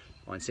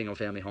single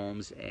family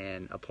homes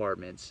and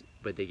apartments,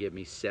 but they give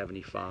me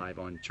 75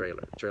 on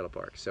trailer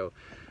parks. So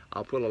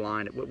I'll put a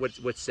line, what's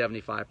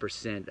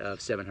 75%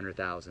 of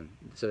 700,000?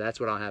 So that's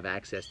what I'll have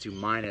access to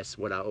minus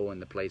what I owe in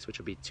the place, which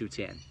will be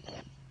 210.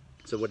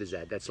 So what is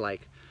that? That's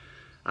like,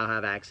 I'll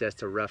have access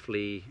to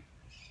roughly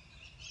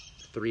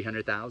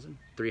 300,000,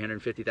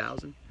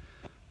 350,000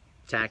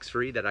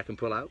 tax-free that I can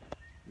pull out.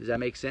 Does that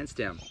make sense,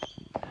 Tim?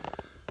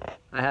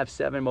 I have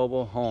 7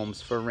 mobile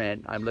homes for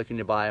rent. I'm looking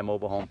to buy a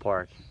mobile home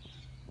park.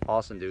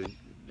 Awesome, dude.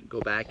 Go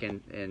back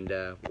and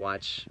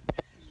watch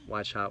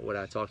what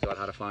I talked about,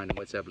 how to find them.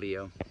 What's up,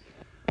 Leo?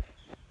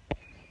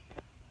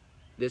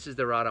 This is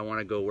the route I want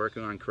to go,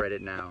 working on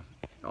credit now.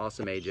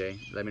 Awesome,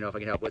 AJ. Let me know if I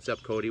can help. What's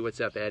up, Cody? What's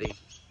up, Eddie?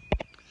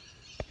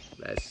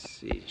 Let's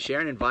see. Share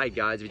and invite,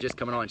 guys. If you're just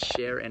coming on,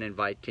 share and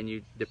invite. Can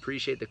you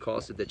depreciate the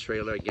cost of the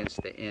trailer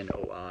against the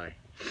NOI?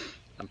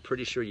 I'm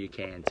pretty sure you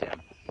can,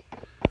 Tim.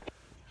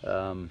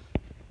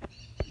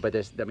 But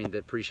I mean,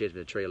 the depreciation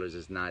of the trailers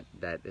is not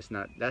that. It's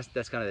not.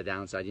 That's kind of the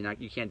downside.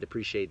 You can't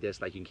depreciate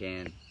this like you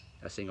can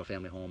a single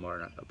family home or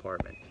an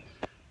apartment.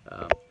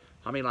 How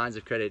many lines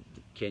of credit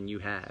can you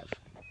have?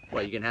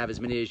 Well, you can have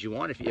as many as you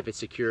want if it's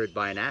secured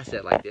by an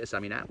asset like this. I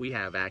mean, we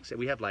have access.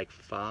 We have like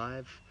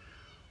 5.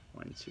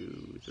 1,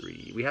 2,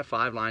 3. We have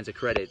 5 lines of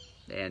credit,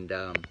 and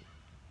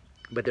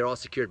but they're all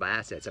secured by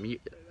assets. I mean,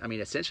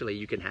 essentially,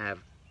 you can have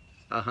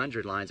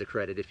 100 lines of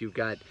credit if you've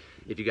got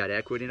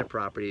equity in a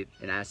property,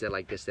 an asset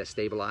like this that's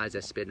stabilized,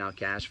 that's spitting out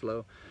cash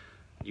flow.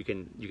 You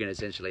can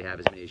essentially have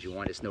as many as you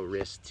want. It's no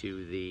risk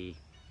to the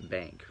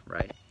bank,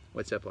 right?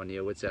 What's up,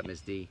 O'Neill? What's up, Miss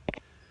D?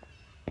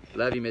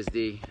 Love you, Miss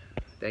D.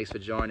 Thanks for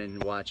joining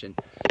and watching.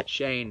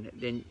 Shane,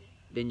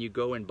 then you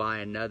go and buy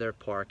another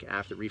park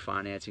after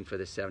refinancing for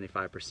the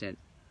 75%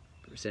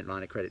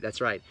 line of credit. That's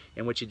right.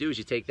 And what you do is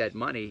you take that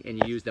money and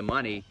you use the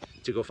money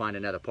to go find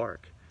another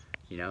park.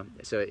 You know,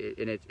 so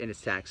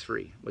it's tax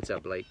free. What's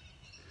up, Blake?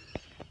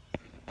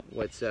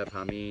 What's up,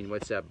 Hameen?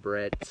 What's up,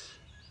 Brett?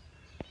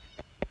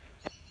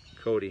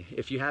 Cody,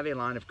 if you have a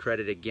line of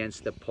credit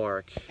against the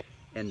park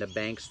and the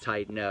banks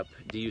tighten up,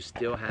 do you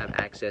still have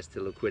access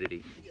to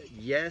liquidity?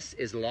 Yes,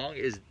 as long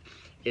as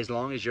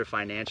your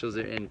financials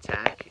are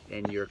intact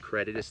and your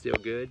credit is still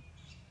good,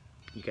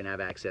 you can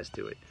have access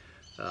to it.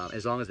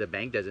 As long as the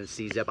bank doesn't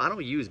seize up. I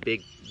don't use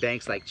big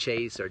banks like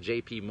Chase or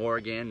JP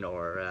Morgan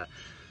or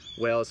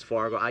Wells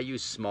Fargo. I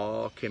use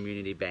small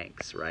community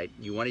banks, right?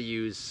 You want to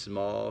use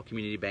small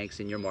community banks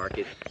in your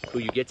market who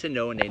you get to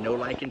know, and they know,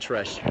 like, and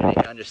trust you. And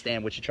they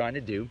understand what you're trying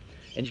to do,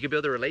 and you can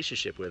build a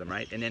relationship with them,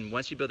 right? And then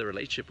once you build a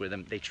relationship with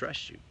them, they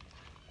trust you.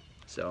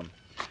 So,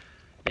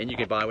 and you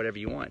can buy whatever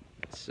you want.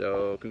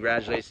 So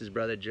congratulations,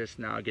 brother, just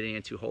now getting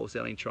into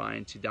wholesaling,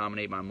 trying to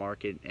dominate my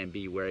market and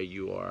be where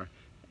you are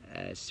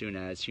as soon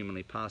as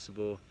humanly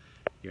possible.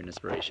 You're an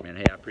inspiration, man.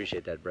 Hey, I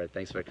appreciate that, Brett.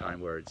 Thanks for the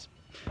kind words.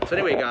 So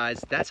anyway,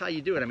 guys, that's how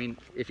you do it. I mean,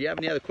 if you have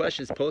any other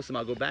questions, post them.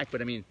 I'll go back.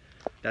 But I mean,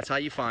 that's how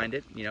you find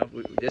it. You know,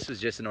 this was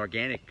just an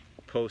organic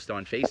post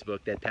on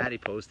Facebook that Patty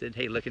posted.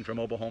 Hey, looking for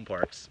mobile home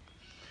parks.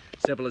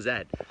 Simple as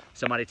that.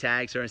 Somebody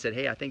tags her and said,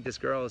 hey, I think this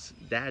girl's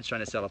dad's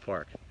trying to sell a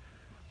park.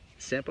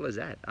 Simple as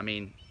that. I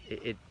mean,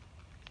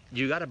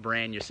 you got to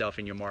brand yourself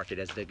in your market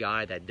as the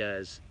guy that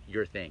does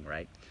your thing,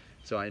 right?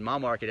 So in my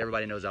market,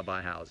 everybody knows I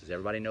buy houses.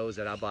 Everybody knows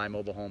that I buy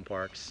mobile home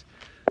parks.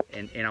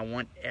 And I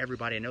want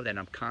everybody to know that. And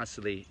I'm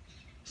constantly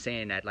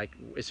saying that. Like,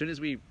 as soon as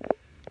we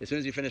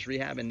finish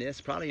rehabbing this,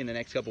 probably in the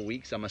next couple of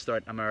weeks, I'm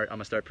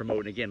gonna start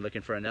promoting again,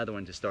 looking for another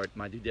one to start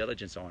my due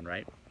diligence on,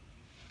 right?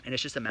 And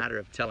it's just a matter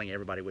of telling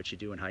everybody what you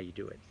do and how you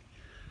do it.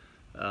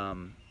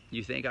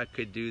 you think I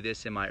could do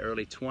this in my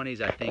early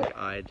 20s? I think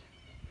I'd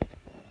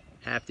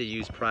have to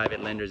use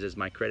private lenders, as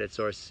my credit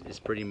source is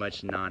pretty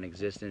much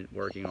non-existent.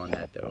 Working on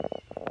that though.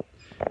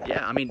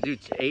 Yeah, I mean, dude,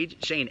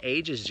 Shane,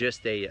 age is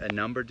just a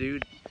number,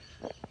 dude.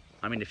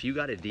 I mean, if you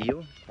got a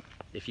deal,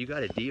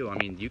 I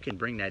mean, you can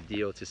bring that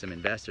deal to some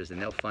investors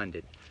and they'll fund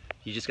it.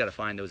 You just got to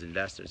find those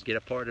investors.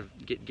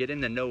 Get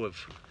in the know of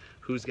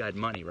who's got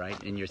money,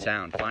 right, in your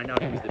town. Find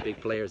out who's the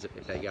big players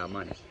if they got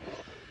money.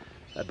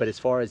 But as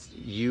far as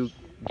you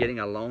getting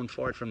a loan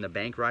for it from the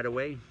bank right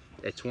away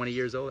at 20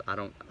 years old, I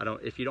don't.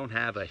 If you don't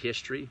have a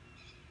history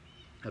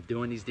of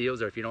doing these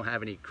deals, or if you don't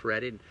have any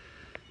credit,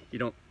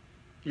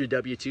 your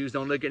W-2s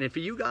don't look good. And for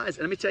you guys,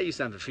 let me tell you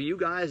something. For you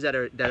guys that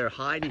are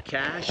hiding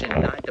cash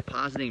and not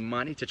depositing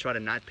money to try to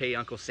not pay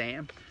Uncle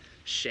Sam,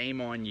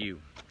 shame on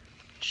you.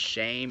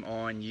 Shame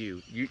on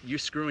you. You're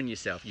screwing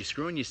yourself. You're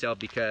screwing yourself,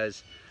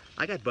 because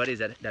I got buddies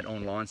that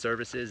own lawn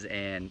services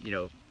and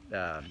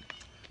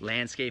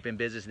landscaping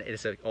business. And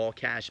it's an all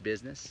cash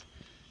business.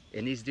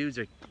 And these dudes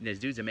are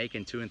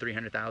making $200,000 and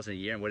 $300,000 a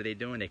year. And what are they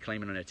doing? They're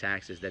claiming on their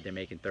taxes that they're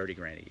making $30,000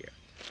 a year,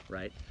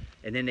 right?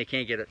 And then they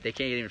can't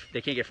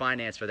get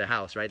finance for their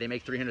house, right? They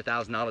make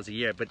 $300,000 a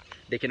year, but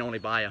they can only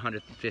buy a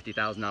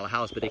 $150,000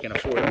 house, but they can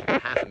afford a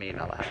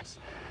 $500,000 house.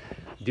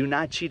 Do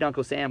not cheat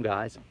Uncle Sam,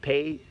 guys.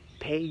 Pay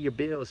your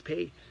bills.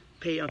 Pay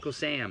Uncle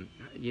Sam.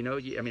 I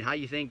mean, how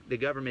you think the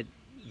government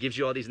gives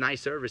you all these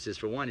nice services,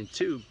 for one, and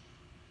two,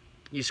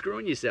 you're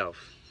screwing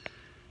yourself.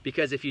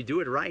 Because if you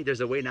do it right,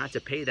 there's a way not to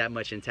pay that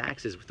much in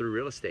taxes through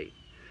real estate.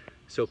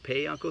 So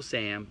pay Uncle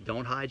Sam.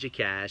 Don't hide your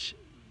cash.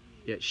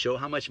 Show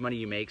how much money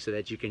you make, so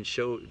that you can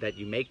show that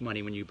you make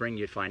money when you bring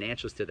your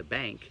financials to the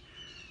bank.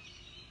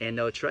 And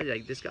they'll try,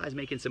 like, this guy's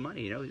making some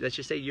money, Let's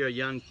just say you're a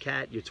young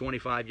cat, you're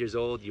 25 years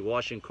old, you're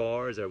washing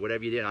cars or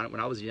whatever you did. When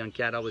I was a young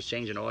cat, I was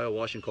changing oil,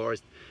 washing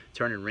cars,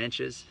 turning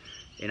wrenches,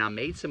 and I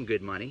made some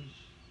good money.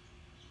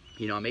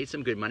 I made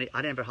some good money.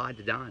 I never hide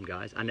the dime,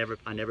 guys. I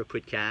never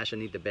put cash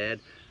underneath the bed.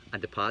 I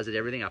deposited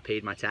everything. I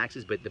paid my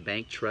taxes, but the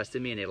bank trusted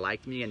me and they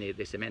liked me, and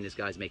they said, man, this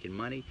guy's making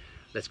money.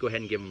 Let's go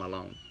ahead and give him a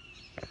loan.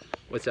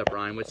 What's up,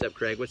 Ryan? What's up,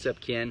 Craig? What's up,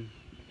 Ken?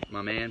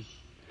 My man.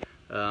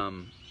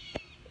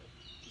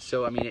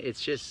 So, I mean,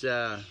 it's just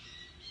a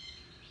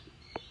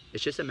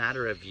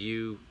matter of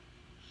you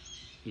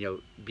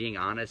being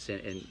honest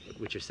and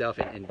with yourself,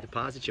 and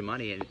deposit your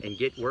money and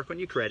work on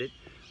your credit,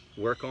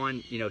 work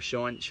on,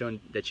 showing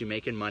that you're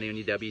making money on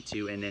your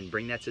W-2, and then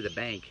bring that to the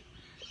bank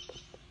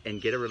and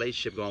get a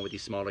relationship going with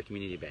these smaller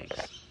community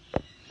banks.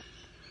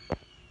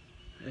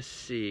 Let's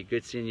see,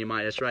 good seeing you,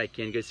 Mike. That's right,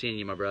 Ken, good seeing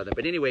you, my brother.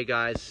 But anyway,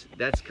 guys,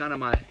 that's kind of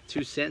my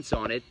 2 cents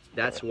on it.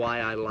 That's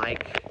why I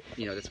like,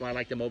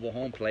 the mobile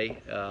home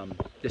play.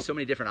 There's so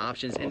many different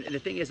options, and the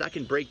thing is, I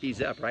can break these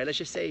up, right? Let's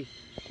just say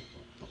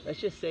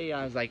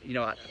I was like,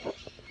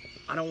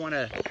 I don't want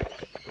to,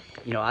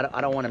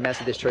 I don't want to mess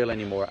with this trailer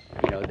anymore.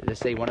 Let's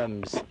say one of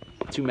them's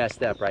too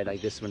messed up, right?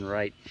 Like this one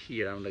right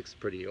here, that one looks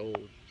pretty old.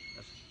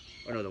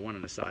 Oh no, the one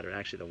on the side, or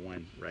actually the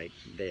one right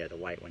there, the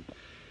white one.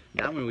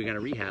 That one we're going to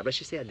rehab. Let's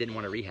just say I didn't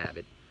want to rehab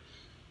it.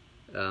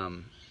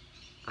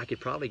 I could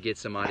probably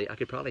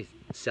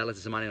sell it to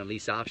somebody on a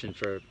lease option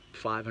for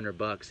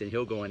 $500, and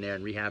he'll go in there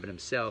and rehab it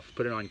himself,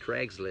 put it on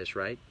Craigslist,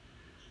 right?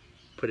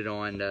 Put it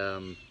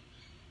on,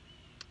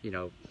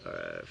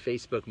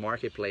 Facebook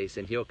Marketplace,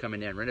 and he'll come in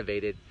there and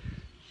renovate it,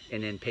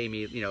 and then pay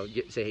me,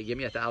 say, hey, give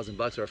me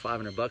 $1,000 or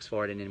 $500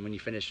 for it, and then when you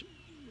finish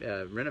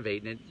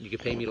renovating it, you can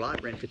pay me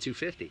lot rent for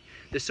 $250.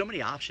 There's so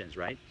many options,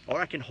 right? Or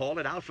I can haul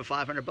it out for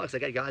 $500. I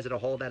got guys that'll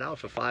haul that out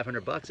for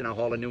 $500, and I'll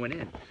haul a new one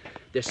in.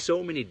 There's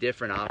so many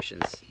different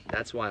options.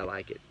 That's why I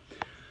like it.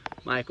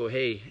 Michael,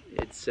 hey,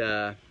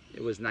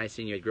 it was nice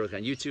seeing you at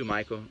GrowthCon. You too,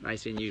 Michael.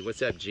 Nice seeing you.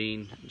 What's up,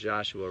 Gene,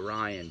 Joshua,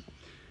 Ryan,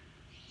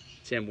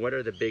 Tim? What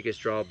are the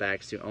biggest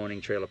drawbacks to owning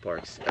trailer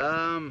parks?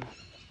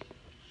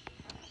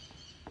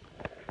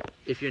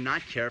 If you're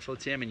not careful,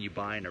 Tim, and you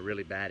buy in a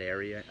really bad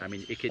area, I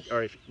mean, it could,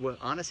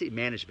 honestly,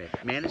 management.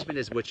 Management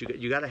is what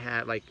you got to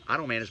have. Like, I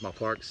don't manage my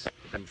parks.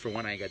 For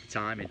one, I ain't got the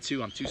time, and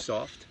two, I'm too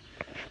soft.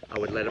 I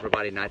would let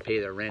everybody not pay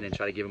their rent and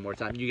try to give them more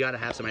time. You got to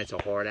have somebody that's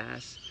a hard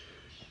ass,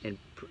 and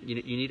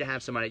you need to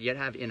have somebody. You got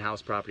to have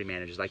in-house property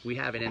managers. Like, we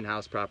have an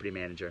in-house property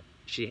manager.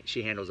 She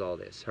handles all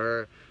this.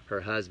 Her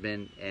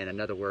husband and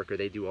another worker,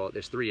 they do all.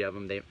 There's 3 of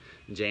them.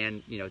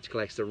 Jan,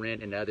 collects the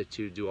rent, and the other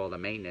 2 do all the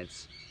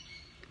maintenance.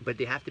 But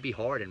they have to be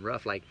hard and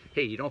rough. Like,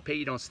 hey, you don't pay,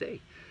 you don't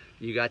stay.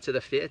 You got to the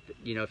 5th,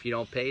 if you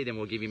don't pay, then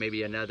we'll give you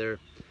maybe another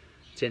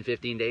 10,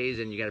 15 days,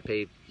 and you got to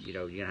pay, you're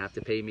going to have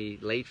to pay me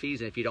late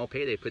fees. And if you don't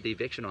pay, they put the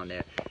eviction on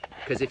there.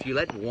 Because if you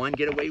let one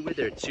get away with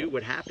it, or 2,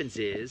 what happens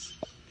is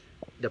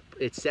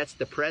it sets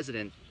the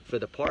precedent for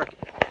the park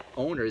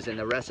owners and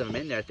the rest of them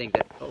in there think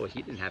that, oh,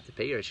 he didn't have to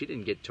pay, or she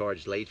didn't get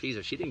charged late fees,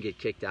 or she didn't get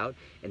kicked out,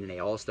 and then they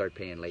all start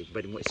paying late.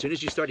 But as soon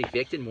as you start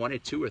evicting 1 or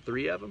 2 or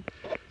 3 of them,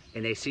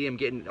 and they see them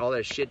getting all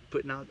their shit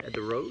putting out at the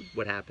road,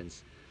 what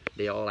happens?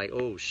 They all like,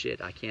 oh shit,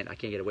 I can't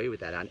get away with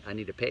that. I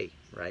need to pay,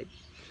 right?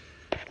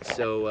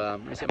 So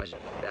let me see how much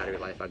battery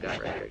life I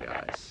got right here,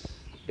 guys.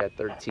 Got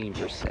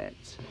 13%.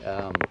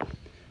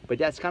 But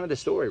that's kind of the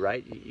story,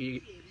 right?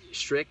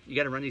 strict. You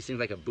got to run these things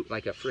like a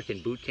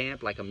freaking boot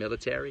camp, like a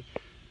military.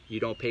 You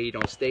don't pay, you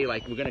don't stay.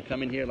 Like, we're gonna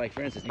come in here, like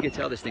for instance, you can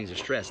tell this thing's a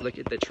stress. Look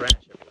at the trash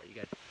everywhere.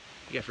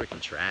 You got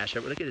freaking trash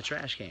everywhere. Look at the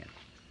trash can.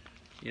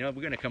 You know,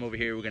 we're gonna come over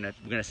here. We're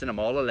gonna send them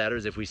all the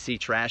letters. If we see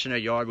trash in their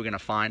yard, we're gonna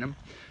fine them.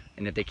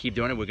 And if they keep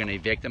doing it, we're gonna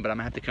evict them. But I'm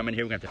gonna have to come in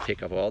here. We're gonna have to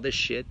pick up all this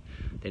shit.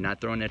 They're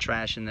not throwing their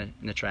trash in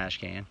the trash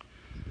can.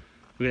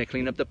 We're gonna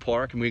clean up the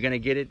park, and we're gonna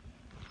get it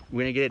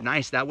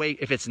nice. That way,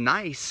 if it's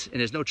nice and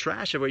there's no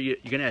trash everywhere,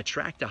 you're gonna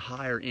attract a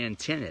higher end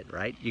tenant,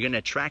 right? You're gonna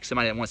attract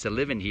somebody that wants to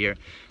live in here,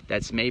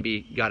 that's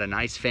maybe got a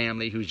nice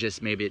family, who's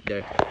just maybe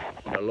they're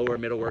lower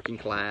middle working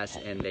class,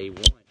 and they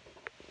want,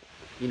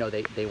 you know,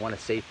 they want a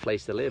safe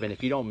place to live. And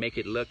if you don't make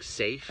it look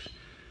safe,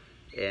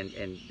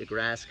 and the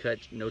grass cut,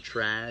 no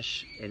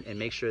trash, and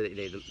make sure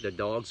that the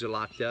dogs are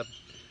locked up,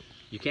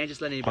 you can't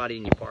just let anybody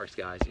in your parks,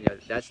 guys. You know,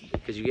 that's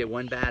because you get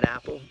one bad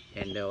apple,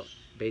 and they'll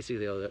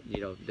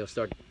just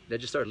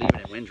start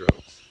leaving in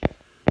windrows.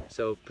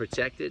 So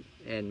protect it,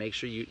 and make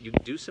sure you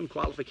do some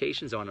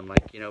qualifications on them,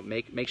 like, you know,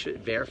 make sure,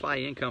 verify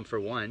income for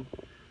one,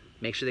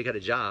 make sure they got a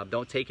job.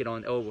 Don't take it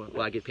on, oh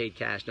well, I get paid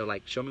cash. No,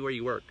 like, show me where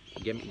you work,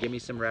 give me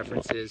some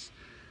references.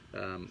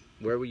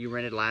 Where were you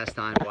rented last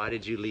time? Why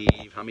did you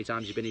leave? How many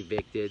times you've been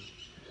evicted?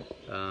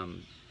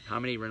 How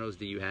many rentals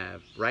do you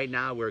have? Right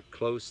now we're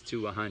close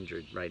to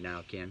 100 right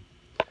now, Ken.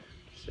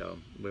 So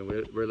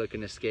we're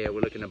looking to scale.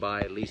 We're looking to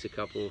buy at least a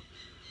couple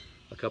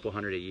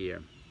hundred a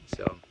year.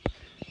 So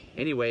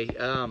anyway,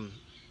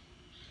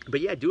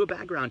 but yeah, do a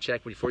background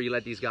check before you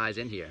let these guys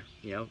in here.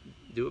 You know,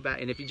 do it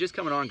back. And if you're just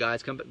coming on,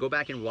 guys, go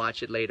back and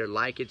watch it later.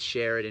 Like it,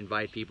 share it,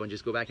 invite people, and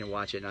just go back and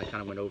watch it. And I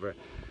kind of went over,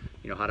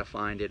 you know, how to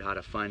find it, how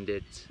to fund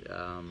it,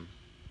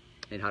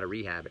 and how to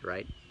rehab it,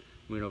 right?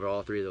 We went over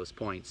all three of those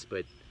points.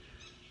 But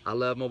I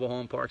love mobile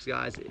home parks,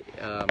 guys.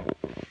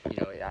 You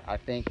know, I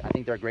think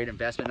they're a great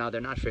investment. Now,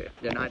 they're not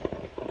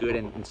good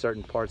in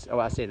certain parts. Oh,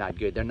 I say not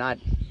good. They're not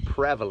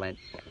prevalent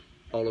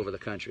all over the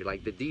country.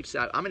 Like the deep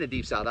south. I'm in the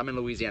deep south. I'm in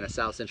Louisiana,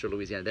 south central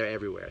Louisiana. They're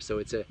everywhere.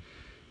 So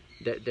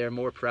they're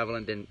more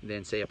prevalent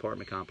than say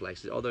apartment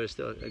complexes. Although there's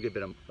still a good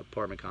bit of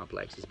apartment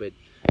complexes. But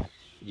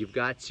you've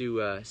got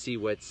to see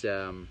what's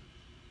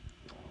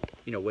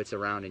you know, what's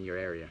around in your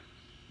area.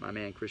 My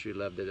man Chris, we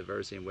love the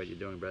diversity in what you're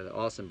doing, brother.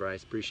 Awesome,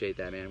 Bryce. Appreciate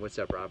that, man. What's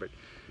up, Robert?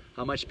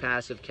 How much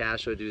passive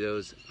cash flow do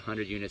those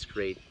 100 units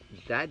create?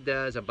 That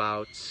does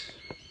about,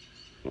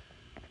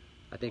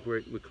 I think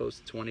we're close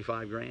to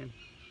 25 grand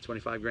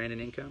in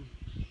income.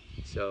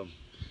 So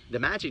the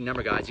magic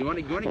number, guys, you want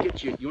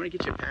to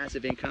get your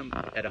passive income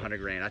at 100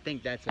 grand. I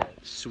think that's a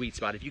sweet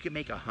spot. If you can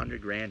make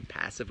 100 grand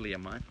passively a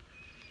month,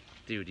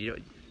 dude, you know,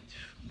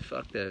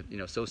 fuck the, you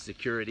know, Social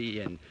Security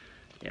and,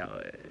 you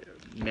know,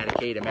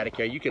 Medicaid and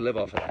Medicare, you can live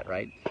off of that,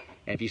 right?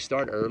 And if you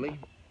start early,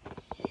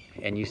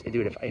 and you,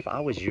 dude, if I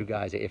was you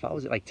guys, if I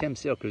was like Tim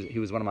Silk, he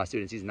was one of my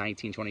students, he's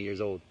 19, 20 years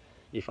old.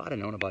 If I'd have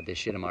known about this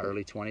shit in my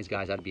early 20s,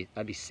 guys, I'd be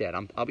set.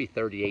 I'll be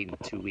 38 in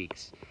 2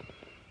 weeks.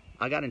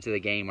 I got into the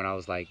game when I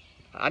was like,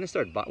 I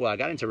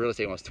got into real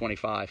estate when I was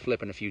 25,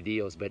 flipping a few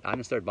deals, but I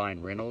didn't start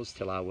buying rentals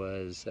till I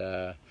was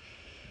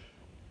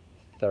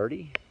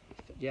 30.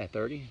 Yeah,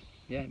 30.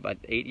 Yeah, about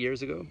 8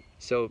 years ago.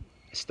 So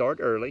start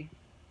early.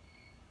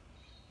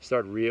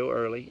 Start real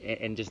early,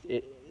 and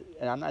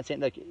and I'm not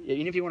saying, like,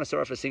 even if you want to start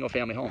off with a single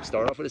family home,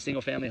 start off with a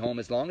single family home,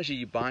 as long as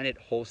you're buying it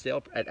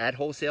wholesale at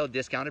wholesale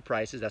discounted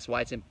prices. That's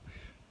why it's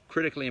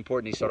critically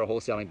important you start a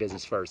wholesaling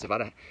business first.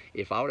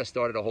 If I would have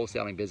started a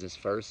wholesaling business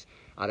first,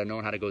 I'd have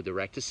known how to go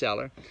direct to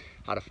seller,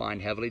 how to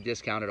find heavily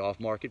discounted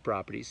off-market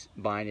properties,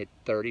 buying it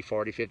 30,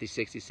 40, 50,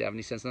 60,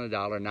 70 cents on the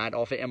dollar, not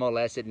off of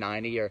MLS at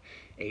 90 or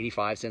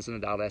 85 cents on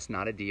the dollar. That's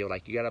not a deal.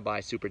 Like, you got to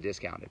buy super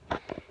discounted.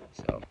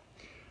 So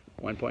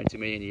 1.2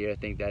 million a year, I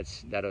think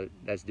that's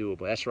doable.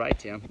 That's right,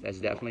 Tim. That's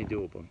definitely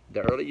doable.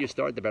 The earlier you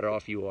start, the better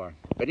off you are.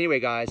 But anyway,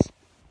 guys,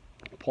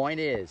 point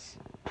is,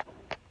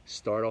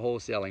 start a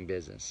wholesaling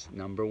business.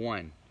 Number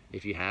one,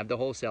 if you have the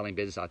wholesaling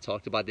business, I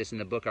talked about this in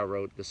the book I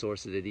wrote, The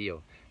Source of the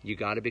Deal. You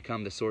got to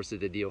become the source of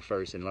the deal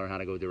first and learn how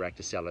to go direct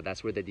to seller.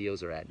 That's where the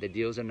deals are at. The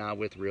deals are not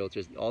with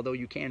realtors, although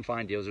you can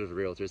find deals with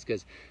realtors,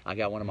 because I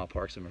got one of my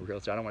parks from a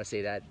realtor. I don't want to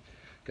say that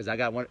because I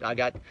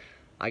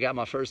got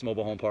my first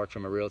mobile home park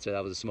from a realtor.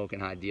 That was a smoking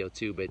hot deal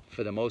too. But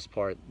for the most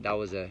part, that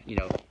was a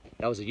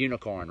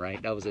unicorn,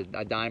 right? That was a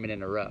diamond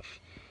in the rough.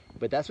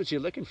 But that's what you're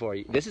looking for.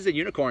 This is a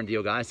unicorn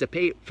deal, guys. To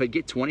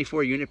get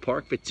 24 unit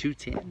park for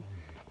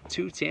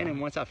 210, and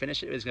once I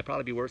finish it, it's gonna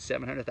probably be worth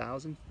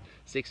 700,000,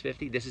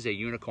 650. This is a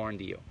unicorn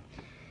deal,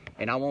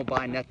 and I won't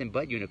buy nothing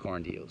but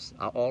unicorn deals.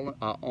 I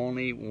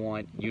only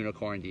want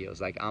unicorn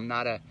deals. Like, I'm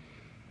not a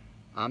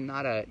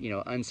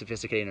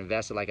unsophisticated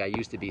investor like I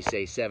used to be,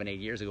 say 7, 8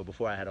 years ago,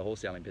 before I had a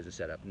wholesaling business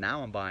set up.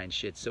 Now I'm buying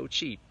shit so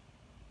cheap,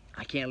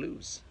 I can't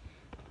lose.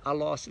 I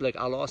lost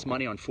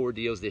money on 4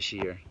 deals this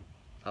year.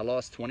 I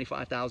lost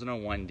 $25,000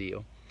 on one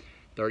deal,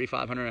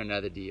 $3,500 on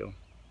another deal,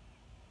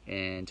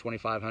 and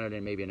 $2,500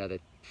 and maybe another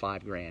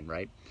 $5 grand,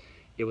 right?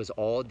 It was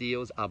all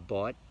deals I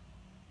bought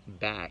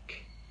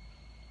back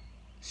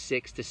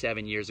 6 to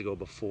 7 years ago,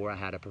 before I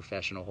had a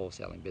professional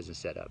wholesaling business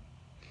set up.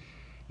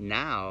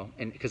 now,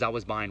 and because I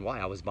was buying, why?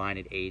 I was buying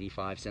at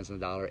 85 cents on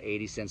the dollar,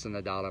 80 cents on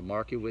the dollar.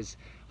 Market was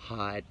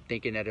hot,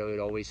 thinking that it would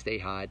always stay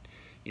hot.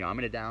 You know, I'm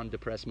in a down,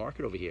 depressed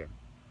market over here.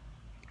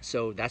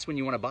 So that's when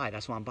you want to buy.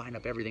 That's why I'm buying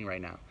up everything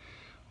right now.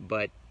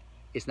 But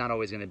it's not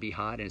always going to be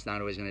hot, and it's not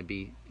always going to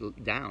be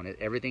down.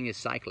 Everything is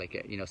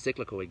cyclic, you know,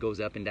 cyclical. It goes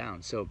up and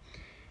down. So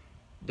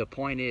the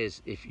point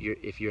is, if you're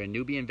a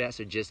newbie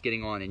investor just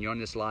getting on, and you're on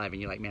this live,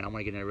 and you're like, man, I want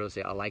to get into real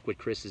estate. I like what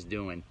Chris is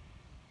doing.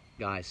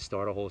 Guys,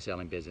 start a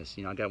wholesaling business.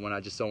 You know, I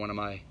just saw one of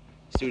my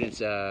students,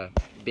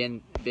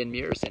 Ben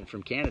Murison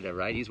from Canada,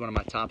 right? He's one of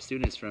my top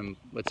students from,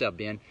 what's up,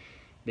 Ben?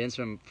 Ben's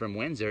from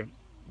Windsor.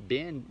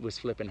 Ben was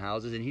flipping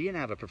houses, and he didn't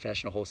have a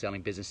professional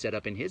wholesaling business set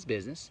up in his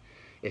business.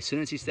 As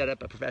soon as he set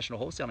up a professional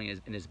wholesaling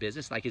in his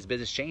business, like, his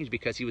business changed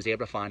because he was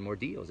able to find more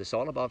deals. It's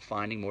all about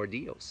finding more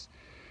deals.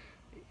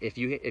 If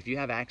you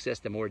have access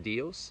to more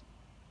deals,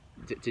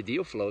 to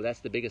deal flow, that's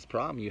the biggest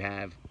problem you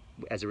have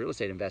as a real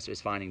estate investor, is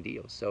finding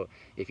deals. So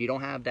if you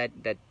don't have that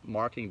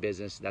marketing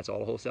business, that's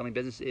all a wholesaling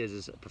business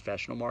is a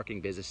professional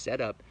marketing business set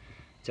up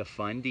to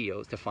fund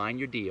deals, to find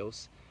your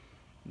deals.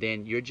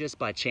 Then you're just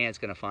by chance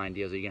going to find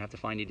deals. Or you're going to have to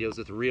find your deals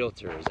with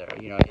realtors. Or,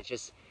 you know,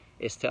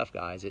 it's tough,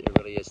 guys. It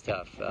really is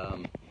tough.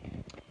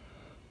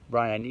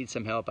 Brian, I need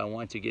some help. I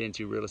want to get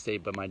into real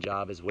estate, but my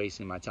job is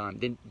wasting my time.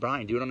 Then,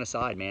 Brian, do it on the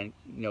side, man.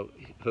 You know,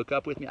 hook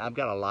up with me. I've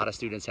got a lot of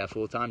students have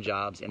full-time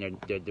jobs, and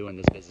they're doing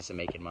this business and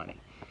making money.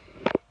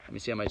 Let me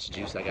see how much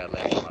juice I got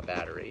left on my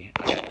battery.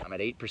 I'm at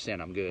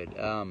 8%. I'm good.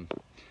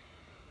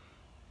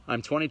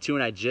 I'm 22,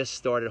 and I just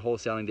started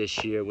wholesaling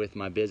this year with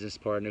my business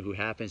partner, who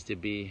happens to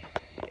be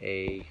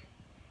a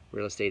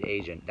real estate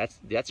agent.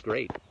 That's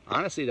great.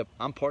 Honestly,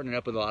 I'm partnering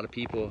up with a lot of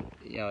people,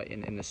 you know,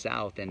 in the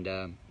South, and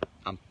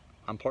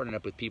I'm partnering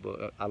up with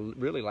people. I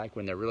really like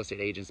when they're real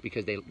estate agents,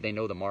 because they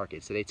know the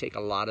market, so they take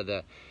a lot of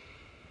the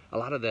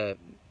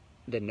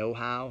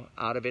know-how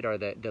out of it, or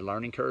the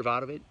learning curve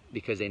out of it,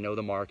 because they know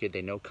the market,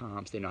 they know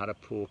comps, they know how to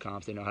pull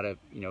comps, they know how to,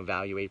 you know,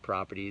 evaluate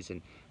properties,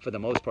 and for the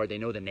most part, they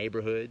know the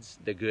neighborhoods,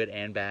 the good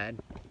and bad.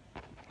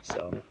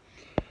 So,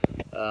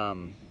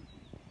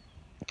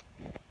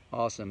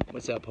 awesome.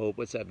 What's up, Hope?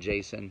 What's up,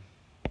 Jason?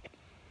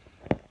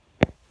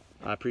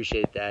 I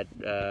appreciate that,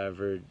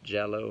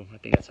 Virgello. I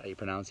think that's how you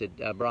pronounce it.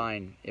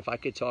 Brian, if I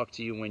could talk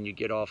to you when you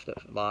get off the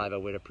live, I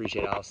would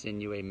appreciate it. I'll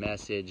send you a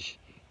message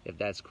if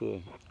that's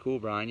cool. Cool,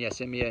 Brian. Yeah,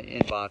 send me an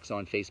inbox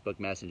on Facebook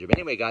Messenger. But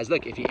anyway, guys,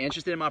 look, if you're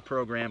interested in my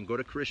program, go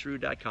to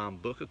chrisrood.com,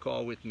 book a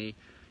call with me,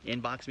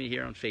 inbox me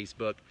here on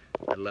Facebook.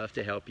 I'd love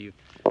to help you.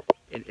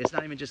 And it's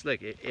not even just,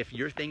 look, if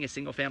your thing is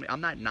single family, I'm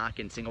not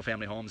knocking single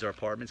family homes or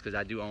apartments, because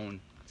I've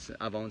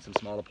owned some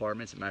small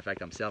apartments. As a matter of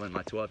fact, I'm selling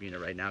my 12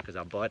 unit right now, because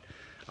I bought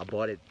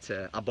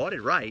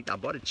it right. I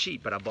bought it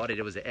cheap, but I bought it.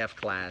 It was an F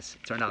class.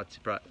 It turned out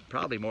to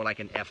probably more like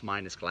an F-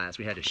 class.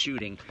 We had a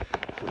shooting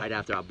right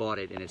after I bought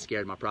it, and it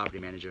scared my property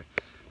manager.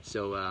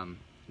 So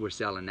we're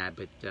selling that.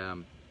 But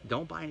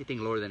don't buy anything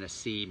lower than a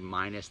C-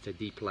 to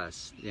D+.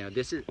 You know,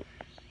 this is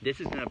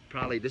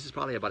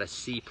probably about a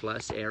C+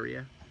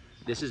 area.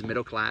 This is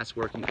middle class,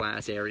 working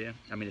class area.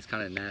 I mean, it's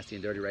kind of nasty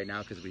and dirty right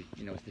now because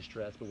it's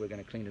distressed, but we're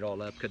going to clean it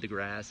all up, cut the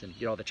grass, and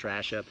get all the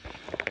trash up.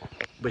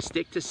 But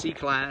stick to C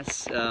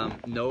class.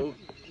 No,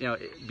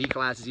 B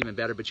class is even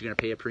better, but you're going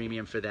to pay a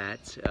premium for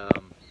that.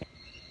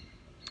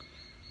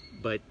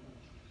 But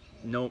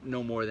no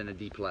more than a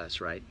D+,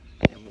 right?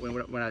 And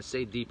when I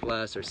say D+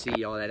 or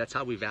C, all that, that's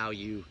how we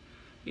value,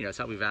 that's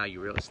how we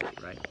value real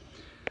estate, right?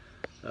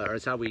 Or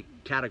it's how we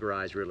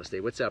categorize real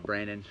estate. What's up,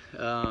 Brandon?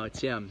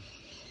 Tim,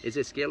 is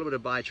it scalable to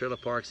buy trailer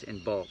parks in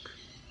bulk?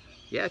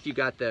 Yeah, if you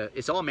got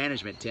it's all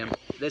management, Tim.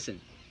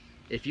 Listen,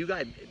 if you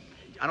got,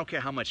 I don't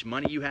care how much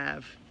money you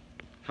have,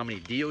 how many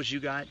deals you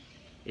got,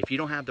 if you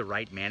don't have the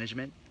right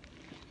management,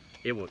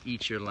 it will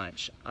eat your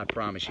lunch. I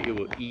promise you, it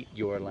will eat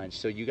your lunch.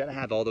 So you got to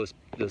have all those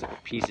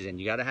pieces in.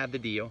 You got to have the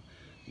deal,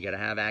 you got to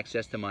have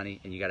access to money,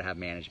 and you got to have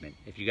management.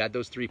 If you got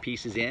those 3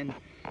 pieces in,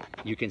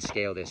 you can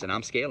scale this. And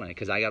I'm scaling it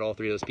because I got all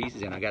 3 of those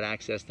pieces in. I got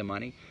access to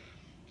money.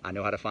 I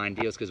know how to find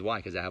deals. Because why?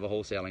 Because I have a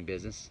wholesaling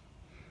business.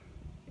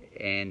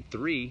 And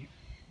 3,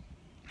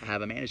 I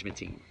have a management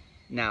team.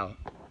 Now,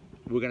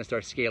 we're going to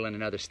start scaling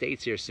in other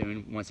states here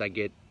soon. Once I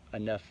get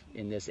enough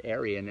in this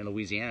area, and in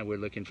Louisiana, we're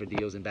looking for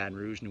deals in Baton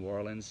Rouge, New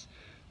Orleans.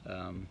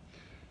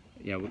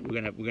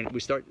 We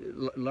start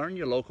learn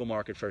your local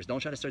market first. Don't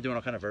try to start doing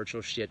all kind of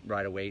virtual shit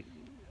right away.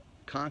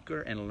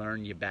 Conquer and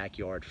learn your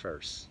backyard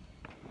first.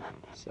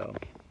 So,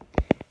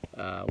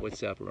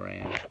 what's up,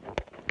 Loran?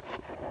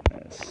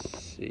 Let's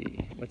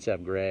see. What's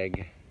up,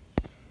 Greg?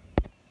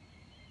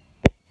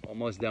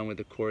 Almost done with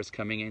the course,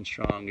 coming in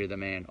strong. You're the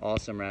man.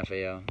 Awesome,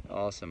 Raphael.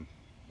 Awesome.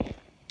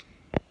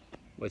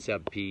 What's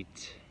up,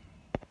 Pete?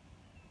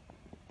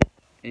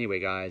 Anyway,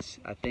 guys,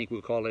 I think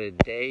we'll call it a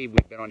day.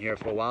 We've been on here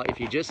for a while. If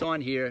you're just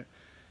on here,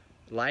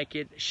 like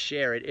it,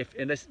 share it.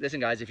 Listen,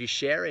 guys, if you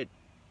share it,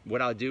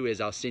 what I'll do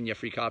is I'll send you a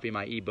free copy of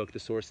my ebook, The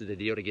Source of the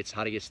Deal,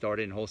 how to get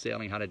started in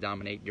wholesaling, how to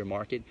dominate your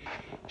market.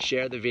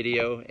 Share the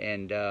video,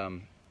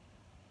 and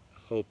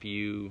hope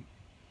you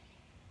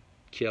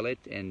kill it.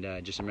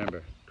 And just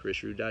remember,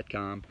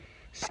 chrisrood.com.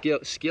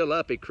 skill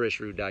up at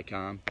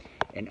chrisrood.com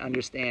and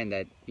understand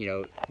that, you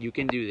know, you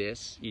can do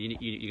this. You're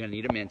going to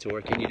need a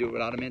mentor. Can you do it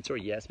without a mentor?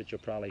 Yes, but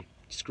you'll probably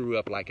screw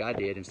up like I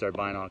did and start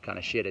buying all kind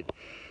of shit at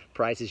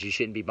prices you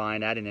shouldn't be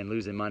buying at and then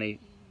losing money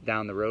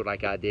down the road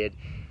like I did.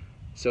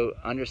 So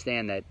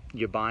understand that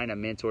you're buying a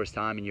mentor's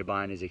time and you're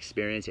buying his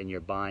experience and you're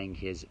buying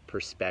his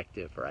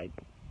perspective, right?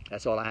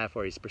 That's all I have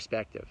for you is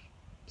perspective.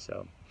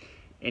 So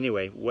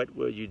anyway, what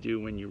will you do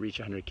when you reach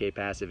 100K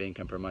passive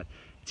income per month?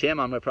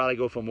 Tim, I'm going to probably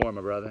go for more, my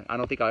brother. I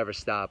don't think I'll ever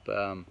stop.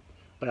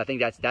 But I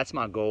think that's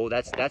my goal.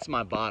 That's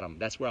my bottom.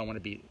 That's where I want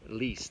to be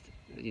least.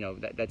 You know,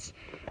 that's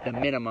the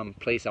minimum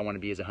place I want to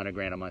be is 100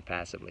 grand a month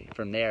passively.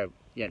 From there,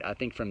 yeah, I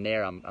think from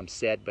there I'm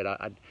set. But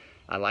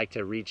I like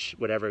to reach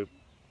whatever,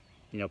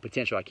 you know,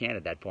 potential I can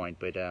at that point.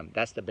 But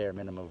that's the bare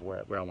minimum of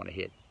where I want to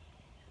hit.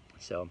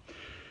 So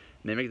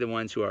mimic the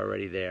ones who are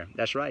already there.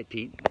 That's right,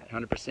 Pete.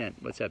 100%.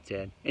 What's up,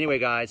 Ted? Anyway,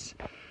 guys,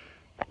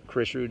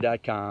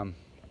 chrisrood.com.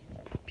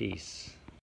 Peace.